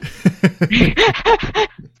 quokka.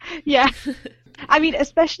 Yeah.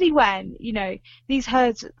 Especially when, these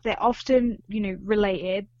herds, they're often,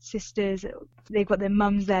 related, sisters, they've got their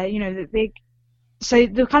mums there, so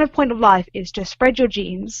the kind of point of life is just spread your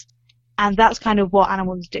genes, and that's kind of what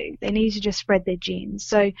animals do. They need to just spread their genes.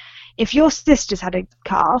 So if your sister's had a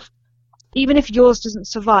calf, even if yours doesn't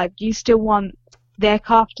survive, you still want their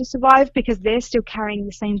calf to survive because they're still carrying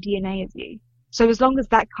the same DNA as you. So as long as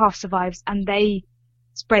that calf survives and they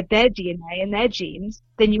spread their DNA and their genes,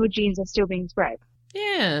 then your genes are still being spread.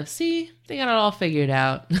 Yeah, see? They got it all figured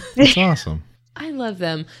out. That's awesome. I love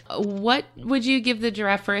them. What would you give the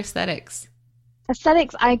giraffe for aesthetics?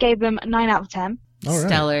 Aesthetics, I gave them a 9 out of 10. All right.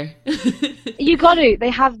 Stellar. You got to. They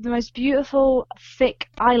have the most beautiful, thick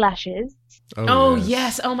eyelashes. Oh,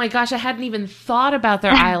 yes. Oh, my gosh. I hadn't even thought about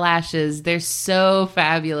their eyelashes. They're so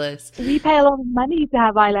fabulous. We pay a lot of money to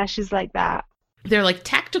have eyelashes like that. They're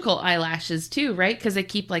tactical eyelashes, too, right? Because they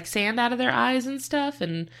keep, sand out of their eyes and stuff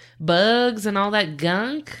and bugs and all that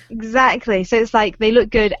gunk. Exactly. So it's they look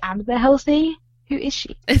good and they're healthy. Who is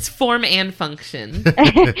she? It's form and function.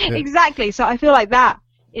 Exactly. So I feel like that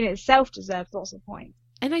in itself deserves lots of points.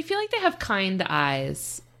 And I feel like they have kind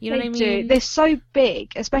eyes. You know what I mean? They do. They're so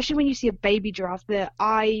big, especially when you see a baby giraffe. The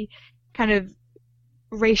eye kind of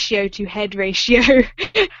ratio to head ratio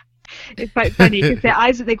It's quite funny because their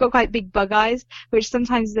eyes, they've got quite big bug eyes, which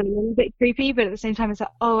sometimes is a little bit creepy, but at the same time it's like,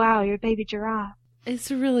 oh wow, you're a baby giraffe.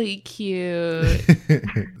 It's really cute.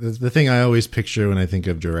 The thing I always picture when I think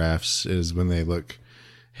of giraffes is when they look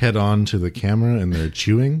head on to the camera and they're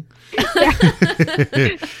chewing.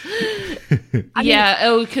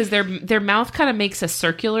 Because their mouth kind of makes a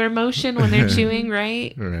circular motion when they're chewing,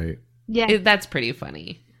 right? Right. Yeah. That's pretty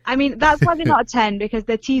funny. I mean, that's why they're not a 10, because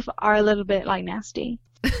their teeth are a little bit like nasty.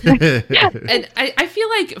 And I feel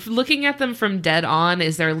like looking at them from dead on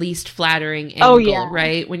is their least flattering angle,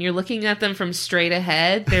 right? When you're looking at them from straight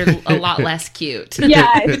ahead, they're a lot less cute.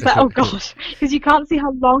 Yeah, it's like, oh gosh, because you can't see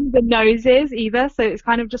how long the nose is either, so it's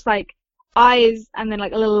kind of just like eyes and then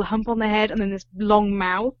like a little hump on the head and then this long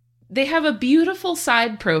mouth. They have a beautiful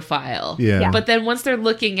side profile. Yeah. But then once they're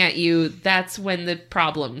looking at you, that's when the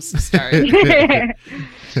problems start.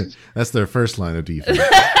 That's their first line of defense.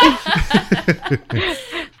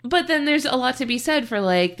 But then there's a lot to be said for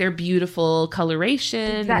like their beautiful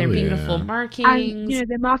coloration, their beautiful markings. And,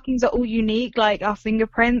 their markings are all unique, like our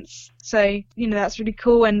fingerprints. So, that's really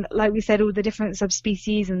cool. And like we said, all the different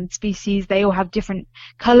subspecies and species, they all have different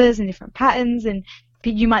colors and different patterns. And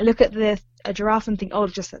you might look at a giraffe and think, oh,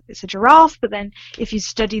 just it's a giraffe. But then if you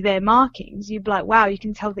study their markings, you'd be like, wow, you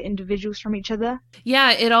can tell the individuals from each other.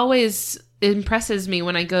 Yeah, it always impresses me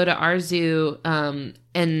when I go to our zoo and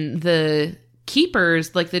the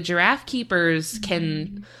keepers, like the giraffe keepers,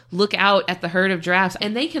 can look out at the herd of giraffes,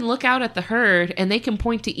 and they can look out at the herd and they can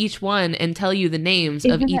point to each one and tell you the names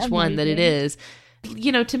of each one that it is.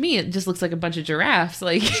 To me, it just looks like a bunch of giraffes.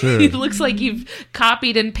 Like, sure. It looks like you've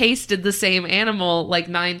copied and pasted the same animal like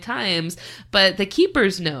 9 times, but the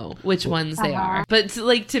keepers know which ones they are. But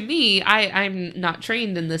like, to me, I'm not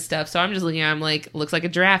trained in this stuff, so I'm just looking at it, I'm like, looks like a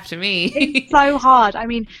giraffe to me. It's so hard. I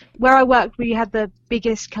mean, where I worked, we had the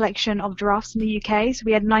biggest collection of giraffes in the UK, so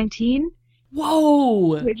we had 19.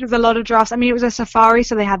 Whoa! Which was a lot of giraffes. I mean, it was a safari,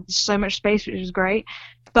 so they had so much space, which was great.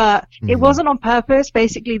 But it wasn't on purpose.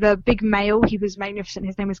 Basically, the big male, he was magnificent.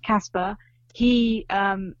 His name was Casper. He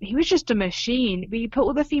was just a machine. We put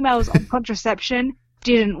all the females on contraception,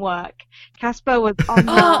 didn't work. Casper was on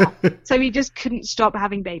that, so he just couldn't stop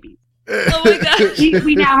having babies. Oh my gosh!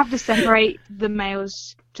 We now have to separate the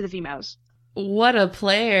males to the females. What a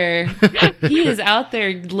player. He is out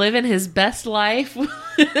there living his best life.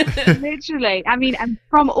 Literally. I mean, and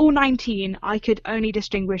from all 19, I could only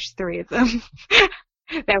distinguish 3 of them.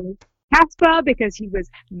 There was Casper, because he was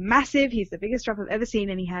massive. He's the biggest giraffe I've ever seen,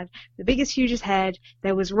 and he had the biggest, hugest head.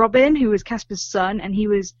 There was Robin, who was Casper's son, and he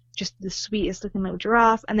was just the sweetest looking little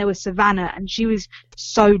giraffe. And there was Savannah, and she was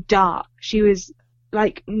so dark. She was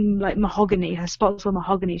like mahogany. Her spots were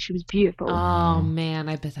mahogany. She was beautiful. Oh man,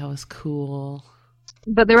 I bet that was cool.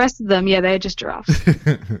 But the rest of them, they're just giraffes.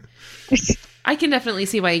 I can definitely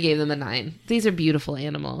see why you gave them a 9. These are beautiful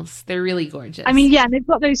animals. They're really gorgeous. I mean, they've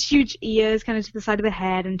got those huge ears kind of to the side of the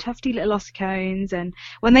head and tufty little ossicones. And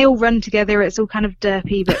when they all run together, it's all kind of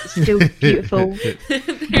derpy, but still beautiful.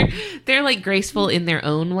 they're like graceful in their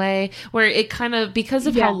own way, where it kind of, because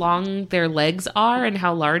of how long their legs are and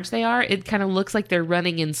how large they are, it kind of looks like they're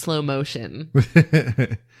running in slow motion.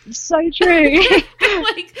 So true.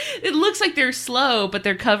 Like, it looks like they're slow, but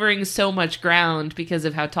they're covering so much ground because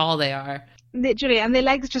of how tall they are. Literally, and their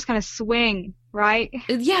legs just kind of swing, right?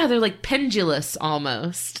 Yeah, they're like pendulous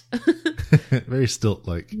almost. Very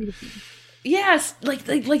stilt-like. Yes, like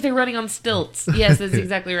they're running on stilts. Yes, that's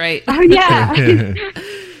exactly right. Oh yeah.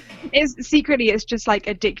 It's just like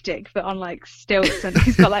a dick, but on like stilts, and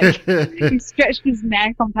he's got like he stretched his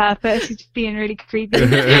neck on purpose. He's just being really creepy.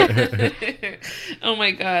 Oh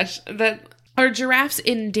my gosh, are giraffes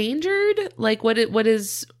endangered? Like, what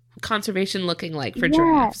is conservation looking like for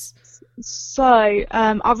giraffes? So,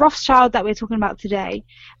 our Rothschild that we're talking about today,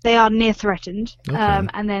 they are near threatened. Okay.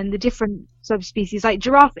 And then the different subspecies, like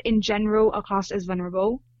giraffe in general, are classed as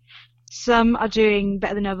vulnerable. Some are doing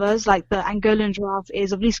better than others, like the Angolan giraffe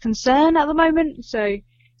is of least concern at the moment. So,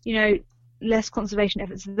 less conservation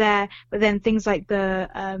efforts there. But then things like the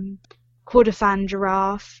Kordofan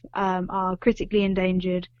giraffe are critically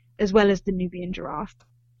endangered, as well as the Nubian giraffe.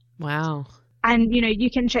 Wow. And,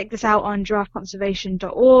 you can check this out on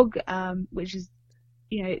giraffeconservation.org, which is,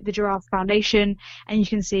 the Giraffe Foundation, and you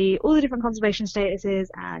can see all the different conservation statuses,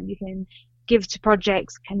 and you can give to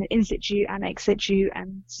projects kind of in situ and ex situ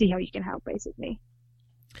and see how you can help, basically.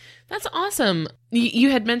 That's awesome.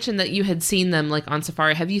 You had mentioned that you had seen them like on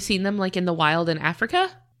safari. Have you seen them like in the wild in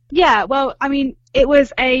Africa? Yeah, well, I mean, it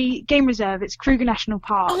was a game reserve. It's Kruger National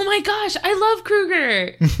Park. Oh my gosh, I love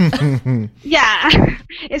Kruger. Yeah,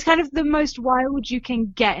 it's kind of the most wild you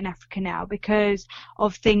can get in Africa now because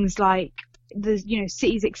of things like there's,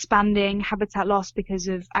 cities expanding, habitat loss because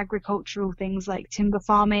of agricultural things like timber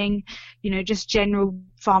farming, just general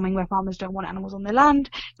farming where farmers don't want animals on their land.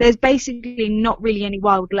 There's basically not really any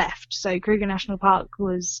wild left. So Kruger National Park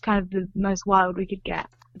was kind of the most wild we could get.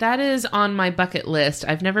 That is on my bucket list.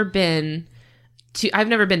 I've never been to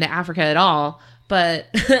Africa at all. But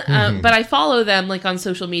but I follow them like on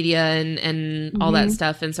social media and all that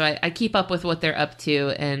stuff. And so I keep up with what they're up to.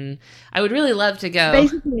 And I would really love to go.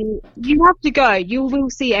 Basically, you have to go. You will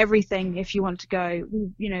see everything if you want to go.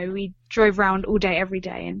 We drove around all day, every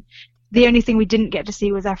day. And the only thing we didn't get to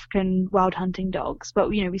see was African wild hunting dogs. But,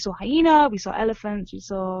 we saw hyena, we saw elephants,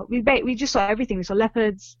 we just saw everything. We saw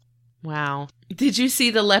leopards. Wow. Did you see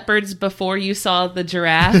the leopards before you saw the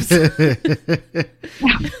giraffes?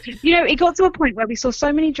 It got to a point where we saw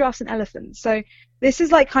so many giraffes and elephants. So this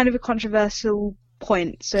is like kind of a controversial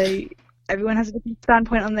point. So everyone has a different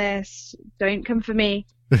standpoint on this. Don't come for me.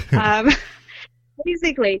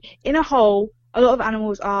 Basically, in a whole, a lot of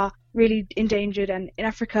animals are really endangered, and in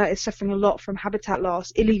Africa is suffering a lot from habitat loss,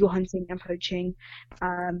 illegal hunting and poaching.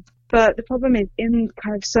 But the problem is in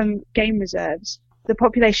kind of some game reserves, the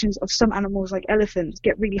populations of some animals like elephants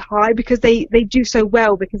get really high because they do so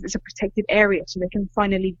well because it's a protected area, so they can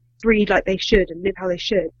finally breed like they should and live how they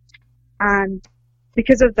should. And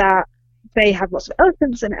because of that, they have lots of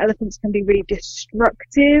elephants, and elephants can be really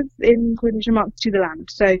destructive in quotation marks to the land.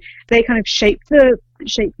 So they kind of shape the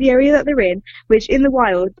area that they're in, which in the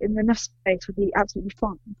wild, in enough space, would be absolutely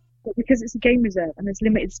fine. But because it's a game reserve and there's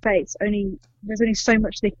limited space, there's only so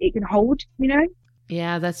much that it can hold,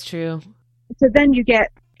 Yeah, that's true. So then you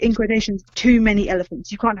get, in quotations, too many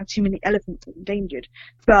elephants. You can't have too many elephants endangered.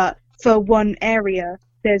 But for one area,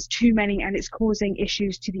 there's too many, and it's causing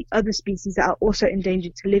issues to the other species that are also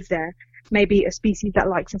endangered to live there. Maybe a species that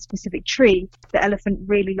likes a specific tree, the elephant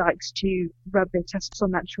really likes to rub their tusks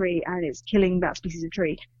on that tree, and it's killing that species of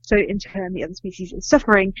tree. So in turn, the other species is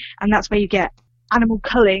suffering, and that's where you get animal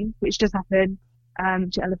culling, which does happen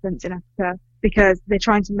to elephants in Africa, because they're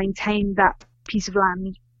trying to maintain that piece of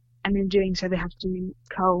land. And in doing so, they have to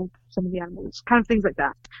cull some of the animals, kind of things like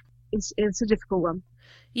that. It's a difficult one.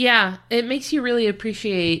 Yeah, it makes you really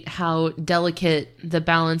appreciate how delicate the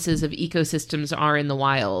balances of ecosystems are in the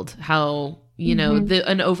wild. How,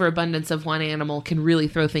 an overabundance of one animal can really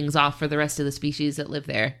throw things off for the rest of the species that live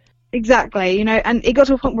there. Exactly, and it got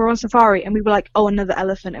to a point where we were on safari and we were like, oh, another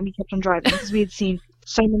elephant, and we kept on driving because we had seen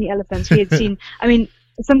so many elephants. We had seen,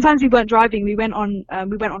 sometimes we weren't driving. We went on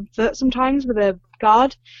foot sometimes with a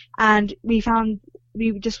guard, and we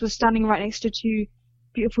just was standing right next to two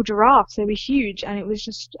beautiful giraffes. They were huge, and it was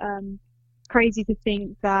just crazy to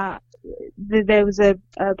think that there was a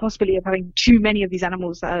possibility of having too many of these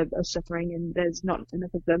animals that are suffering, and there's not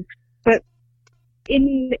enough of them. But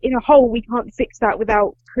in a whole, we can't fix that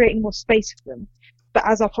without creating more space for them. But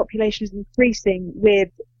as our population is increasing,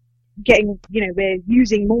 we're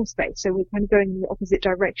using more space, so we're kind of going in the opposite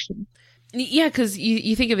direction. Yeah, because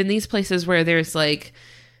you think of in these places where there's like,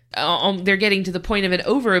 they're getting to the point of an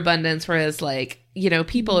overabundance, whereas like,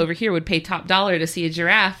 people over here would pay top dollar to see a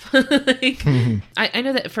giraffe. I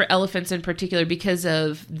know that for elephants in particular, because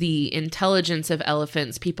of the intelligence of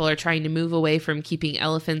elephants, people are trying to move away from keeping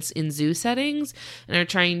elephants in zoo settings and are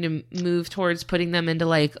trying to move towards putting them into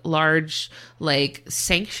like large like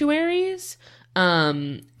sanctuaries.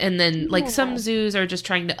 And then like some zoos are just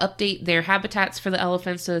trying to update their habitats for the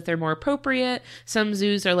elephants so that they're more appropriate. Some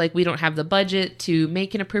zoos are like, we don't have the budget to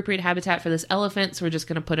make an appropriate habitat for this elephant, so we're just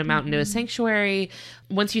going to put him out into a sanctuary.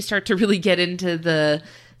 Once you start to really get into the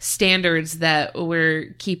standards that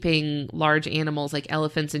we're keeping large animals like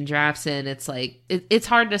elephants and giraffes in, it's like, it's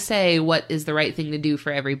hard to say what is the right thing to do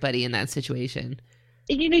for everybody in that situation.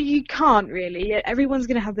 You can't really. Everyone's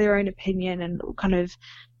going to have their own opinion, and kind of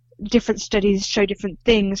different studies show different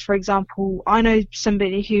things. For example, I know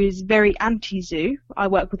somebody who is very anti-zoo. I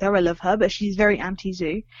work with her, I love her, but she's very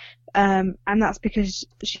anti-zoo. And that's because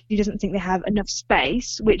she doesn't think they have enough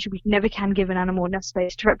space, which we never can give an animal enough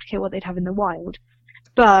space to replicate what they'd have in the wild.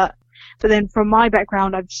 But then from my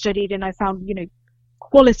background, I've studied and I found,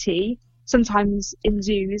 quality, sometimes in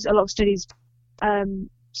zoos, a lot of studies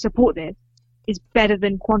support this, is better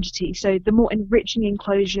than quantity. So the more enriching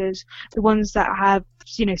enclosures, the ones that have,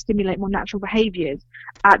 stimulate more natural behaviors,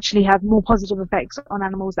 actually have more positive effects on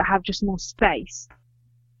animals that have just more space.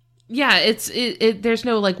 Yeah, there's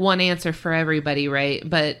no like one answer for everybody, right?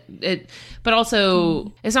 But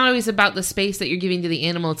also it's not always about the space that you're giving to the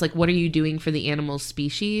animal. It's like, what are you doing for the animal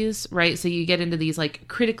species, right? So you get into these like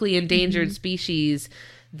critically endangered species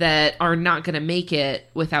that are not going to make it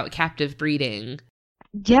without captive breeding.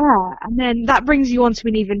 Yeah, and then that brings you on to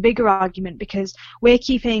an even bigger argument because we're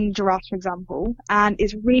keeping giraffes, for example, and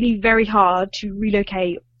it's really very hard to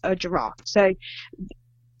relocate a giraffe. So,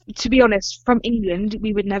 to be honest, from England,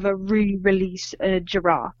 we would never re-release a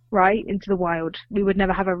giraffe, right, into the wild. We would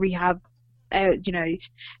never have a rehab,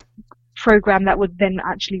 program that would then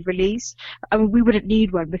actually release. I mean, we wouldn't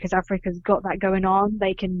need one because Africa's got that going on.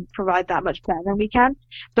 They can provide that much better than we can.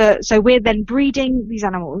 But so we're then breeding these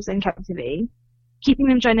animals in captivity, keeping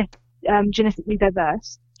them genetically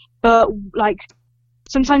diverse. But like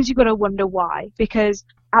sometimes you've got to wonder why, because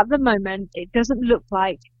at the moment it doesn't look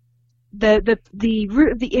like the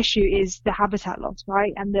root of the issue is the habitat loss,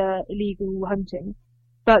 right, and the illegal hunting.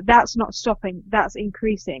 But that's not stopping, that's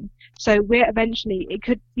increasing. So it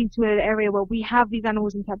could be to an area where we have these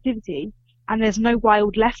animals in captivity and there's no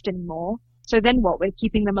wild left anymore. So then what? We're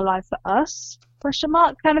keeping them alive for us? Question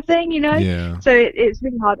mark kind of thing, you know? Yeah. So it's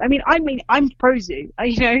really hard. I mean, I'm pro-zoo,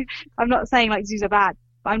 you know? I'm not saying like zoos are bad,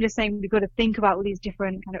 but I'm just saying we've got to think about all these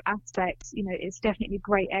different kind of aspects. You know, it's definitely a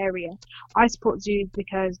great area. I support zoos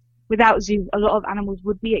because without zoos, a lot of animals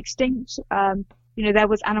would be extinct. You know, there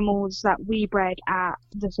was animals that we bred at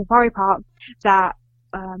the safari park that,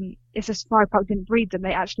 if the safari park didn't breed them,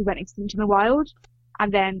 they actually went extinct in the wild,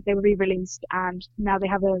 and then they were re-released, and now they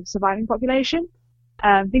have a surviving population.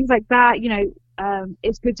 Things like that, you know,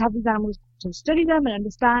 it's good to have these animals to study them and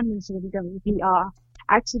understand, and so that we don't repeat our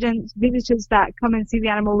accidents. Visitors that come and see the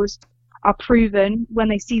animals are proven when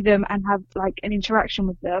they see them and have like an interaction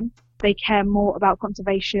with them, they care more about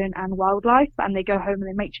conservation and wildlife, and they go home and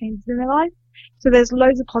they make changes in their life. So there's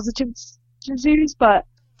loads of positives to zoos, but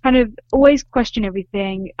kind of always question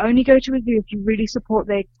everything. Only go to a zoo if you really support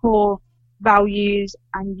their core values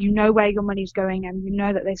and you know where your money's going and you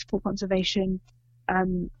know that they support conservation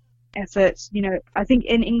efforts. You know, I think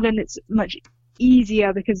in England it's much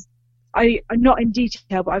easier because I'm not in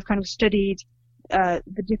detail, but I've kind of studied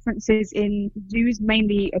the differences in zoos,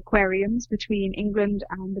 mainly aquariums, between England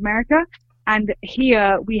and America. And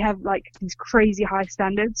here we have like these crazy high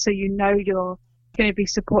standards, so you know you're going to be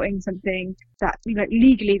supporting something that, you know,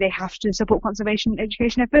 legally they have to support conservation and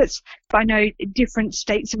education efforts. But I know in different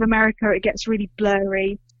states of America it gets really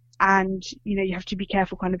blurry, and you know you have to be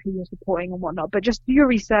careful kind of who you're supporting and whatnot. But just do your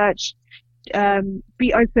research,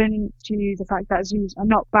 be open to the fact that zoos are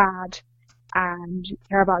not bad, and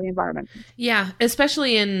care about the environment. Yeah,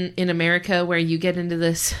 especially in America where you get into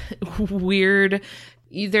this weird.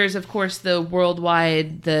 There's, of course, the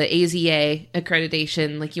worldwide, the AZA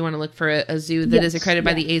accreditation. Like, you want to look for a zoo that is accredited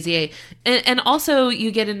by the AZA. And also,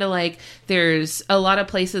 you get into, like, there's a lot of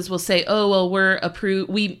places will say, oh, well, we're approved.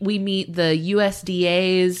 We meet the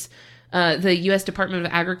USDA's, the U.S. Department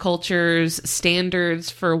of Agriculture's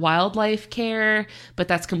standards for wildlife care, but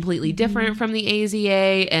that's completely different from the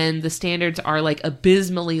AZA, and the standards are, like,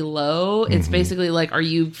 abysmally low. It's basically like, are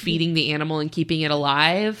you feeding the animal and keeping it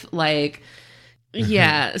alive? Like...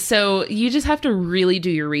 Yeah, so you just have to really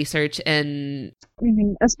do your research and...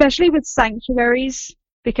 Especially with sanctuaries,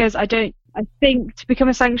 because I think to become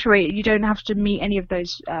a sanctuary, you don't have to meet any of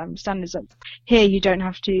those standards. Here, you don't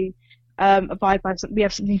have to abide by something. We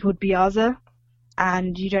have something called BIAZA,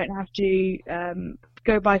 and you don't have to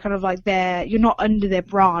go by kind of like you're not under their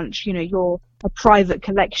branch, you know, you're a private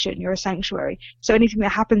collection, you're a sanctuary. So anything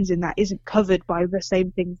that happens in that isn't covered by the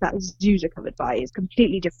same things that zoos are covered by. It's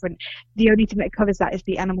completely different. The only thing that covers that is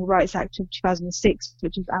the Animal Rights Act of 2006,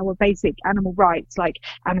 which is our basic animal rights, like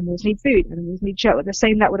animals need food, animals need shelter. The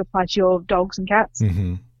same that would apply to your dogs and cats.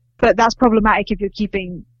 But that's problematic if you're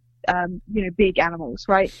keeping, big animals,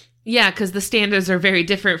 right? Yeah, because the standards are very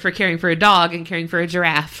different for caring for a dog and caring for a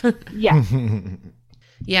giraffe. Yeah.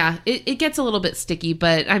 Yeah, it gets a little bit sticky,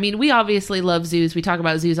 but I mean, we obviously love zoos. We talk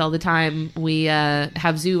about zoos all the time. We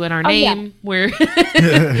have zoo in our name. Yeah. We're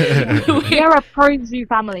a pro-zoo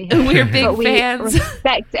family. We're big fans. We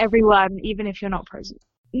respect everyone, even if you're not pro-zoo.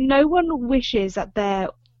 No one wishes that there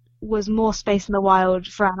was more space in the wild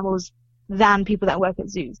for animals than people that work at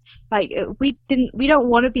zoos. Like, we don't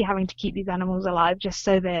want to be having to keep these animals alive just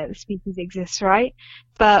so the species exists, right?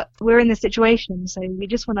 But we're in this situation, so we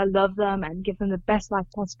just want to love them and give them the best life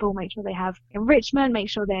possible, make sure they have enrichment, make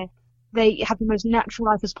sure they have the most natural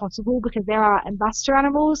life as possible, because they're our ambassador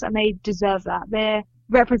animals and they deserve that. They're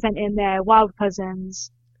representing their wild cousins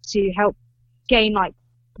to help gain like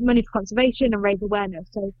money for conservation and raise awareness.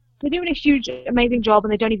 So they're doing a huge, amazing job,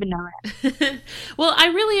 and they don't even know it. Well, I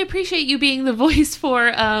really appreciate you being the voice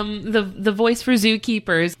for the voice for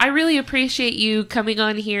zookeepers. I really appreciate you coming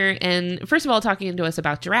on here and, first of all, talking to us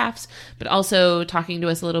about giraffes, but also talking to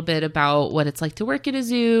us a little bit about what it's like to work at a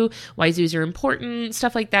zoo, why zoos are important,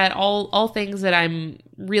 stuff like that. All things that I'm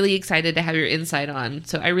really excited to have your insight on.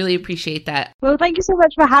 So I really appreciate that. Well, thank you so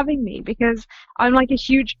much for having me, because I'm like a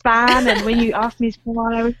huge fan, and when you asked me to come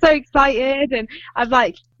on, I was so excited, and I've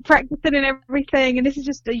like practicing and everything, and this is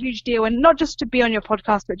just a huge deal, and not just to be on your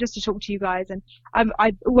podcast, but just to talk to you guys. And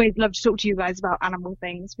I always love to talk to you guys about animal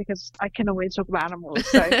things, because I can always talk about animals.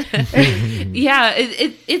 So yeah,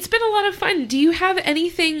 it's been a lot of fun. Do you have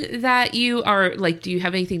anything that you are like, do you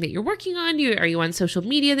have anything that you're working on? Are you on social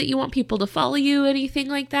media that you want people to follow you, anything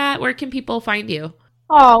like that? Where can people find you?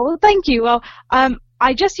 Oh, well, thank you. Well,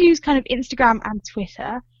 I just use kind of Instagram and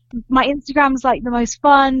Twitter. My Instagram's like the most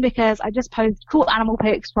fun, because I just post cool animal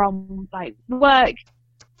pics from like work.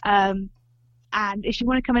 And if you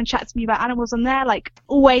want to come and chat to me about animals on there, like,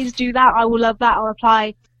 always do that. I will love that. I'll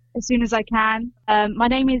reply as soon as I can. My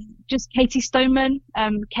name is just Kattie Stoneman,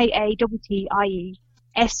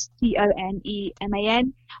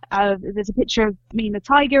 KatieStoneman. There's a picture of me and the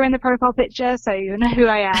tiger in the profile picture, so you know who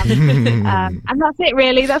I am. And that's it,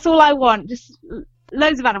 really. That's all I want. Just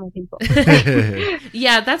loads of animal people.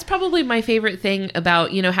 Yeah, that's probably my favorite thing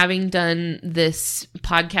about, having done this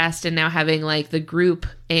podcast and now having like the group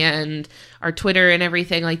and our Twitter and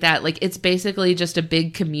everything like that. Like, it's basically just a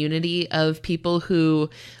big community of people who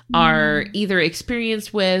are either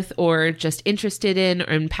experienced with or just interested in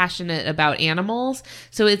and passionate about animals.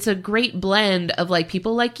 So it's a great blend of like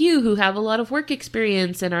people like you who have a lot of work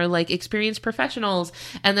experience and are like experienced professionals.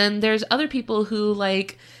 And then there's other people who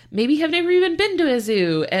like maybe have never even been to a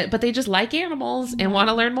zoo, but they just like animals and want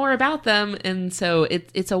to learn more about them. And so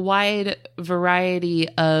it's a wide variety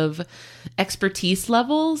of expertise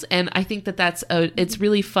levels. And I think that it's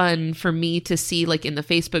really fun for me to see, like, in the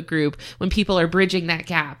Facebook group when people are bridging that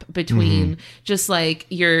gap between just like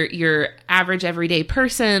your average everyday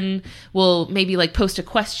person will maybe like post a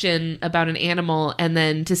question about an animal, and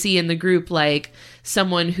then to see in the group like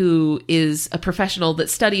someone who is a professional that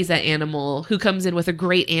studies that animal who comes in with a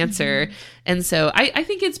great answer. And so I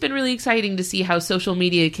think it's been really exciting to see how social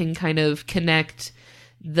media can kind of connect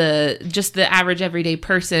the average everyday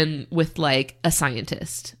person with like a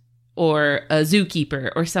scientist or a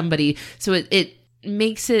zookeeper or somebody. So it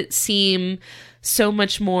makes it seem so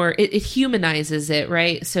much more, it humanizes it,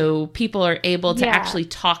 right? So people are able to actually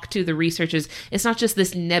talk to the researchers. It's not just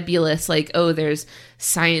this nebulous, like, oh, there's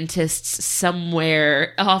scientists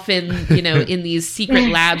somewhere off in, in these secret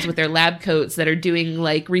labs with their lab coats that are doing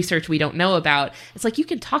like research we don't know about. It's like, you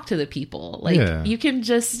can talk to the people. Like you can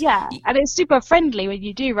just... Yeah, and it's super friendly when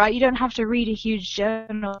you do, right? You don't have to read a huge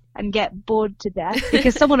journal and get bored to death,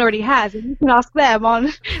 because someone already has, and you can ask them on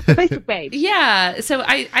the Facebook page. Yeah, so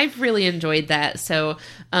I've really enjoyed that. So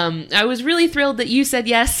I was really thrilled that you said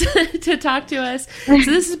yes to talk to us. So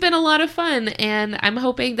this has been a lot of fun, and I'm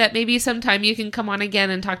hoping that maybe sometime you can come on again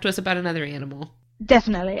and talk to us about another animal.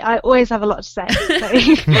 Definitely. I always have a lot to say. So.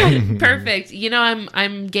 Perfect.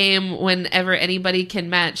 I'm game whenever anybody can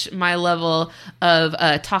match my level of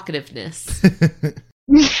talkativeness.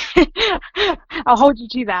 I'll hold you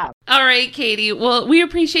to that. All right, Katie. Well, we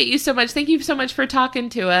appreciate you so much. Thank you so much for talking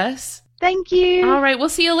to us. Thank you. All right. We'll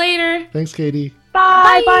see you later. Thanks, Katie.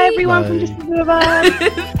 Bye. Bye, everyone Bye. from Just the Two of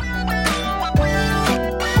Us.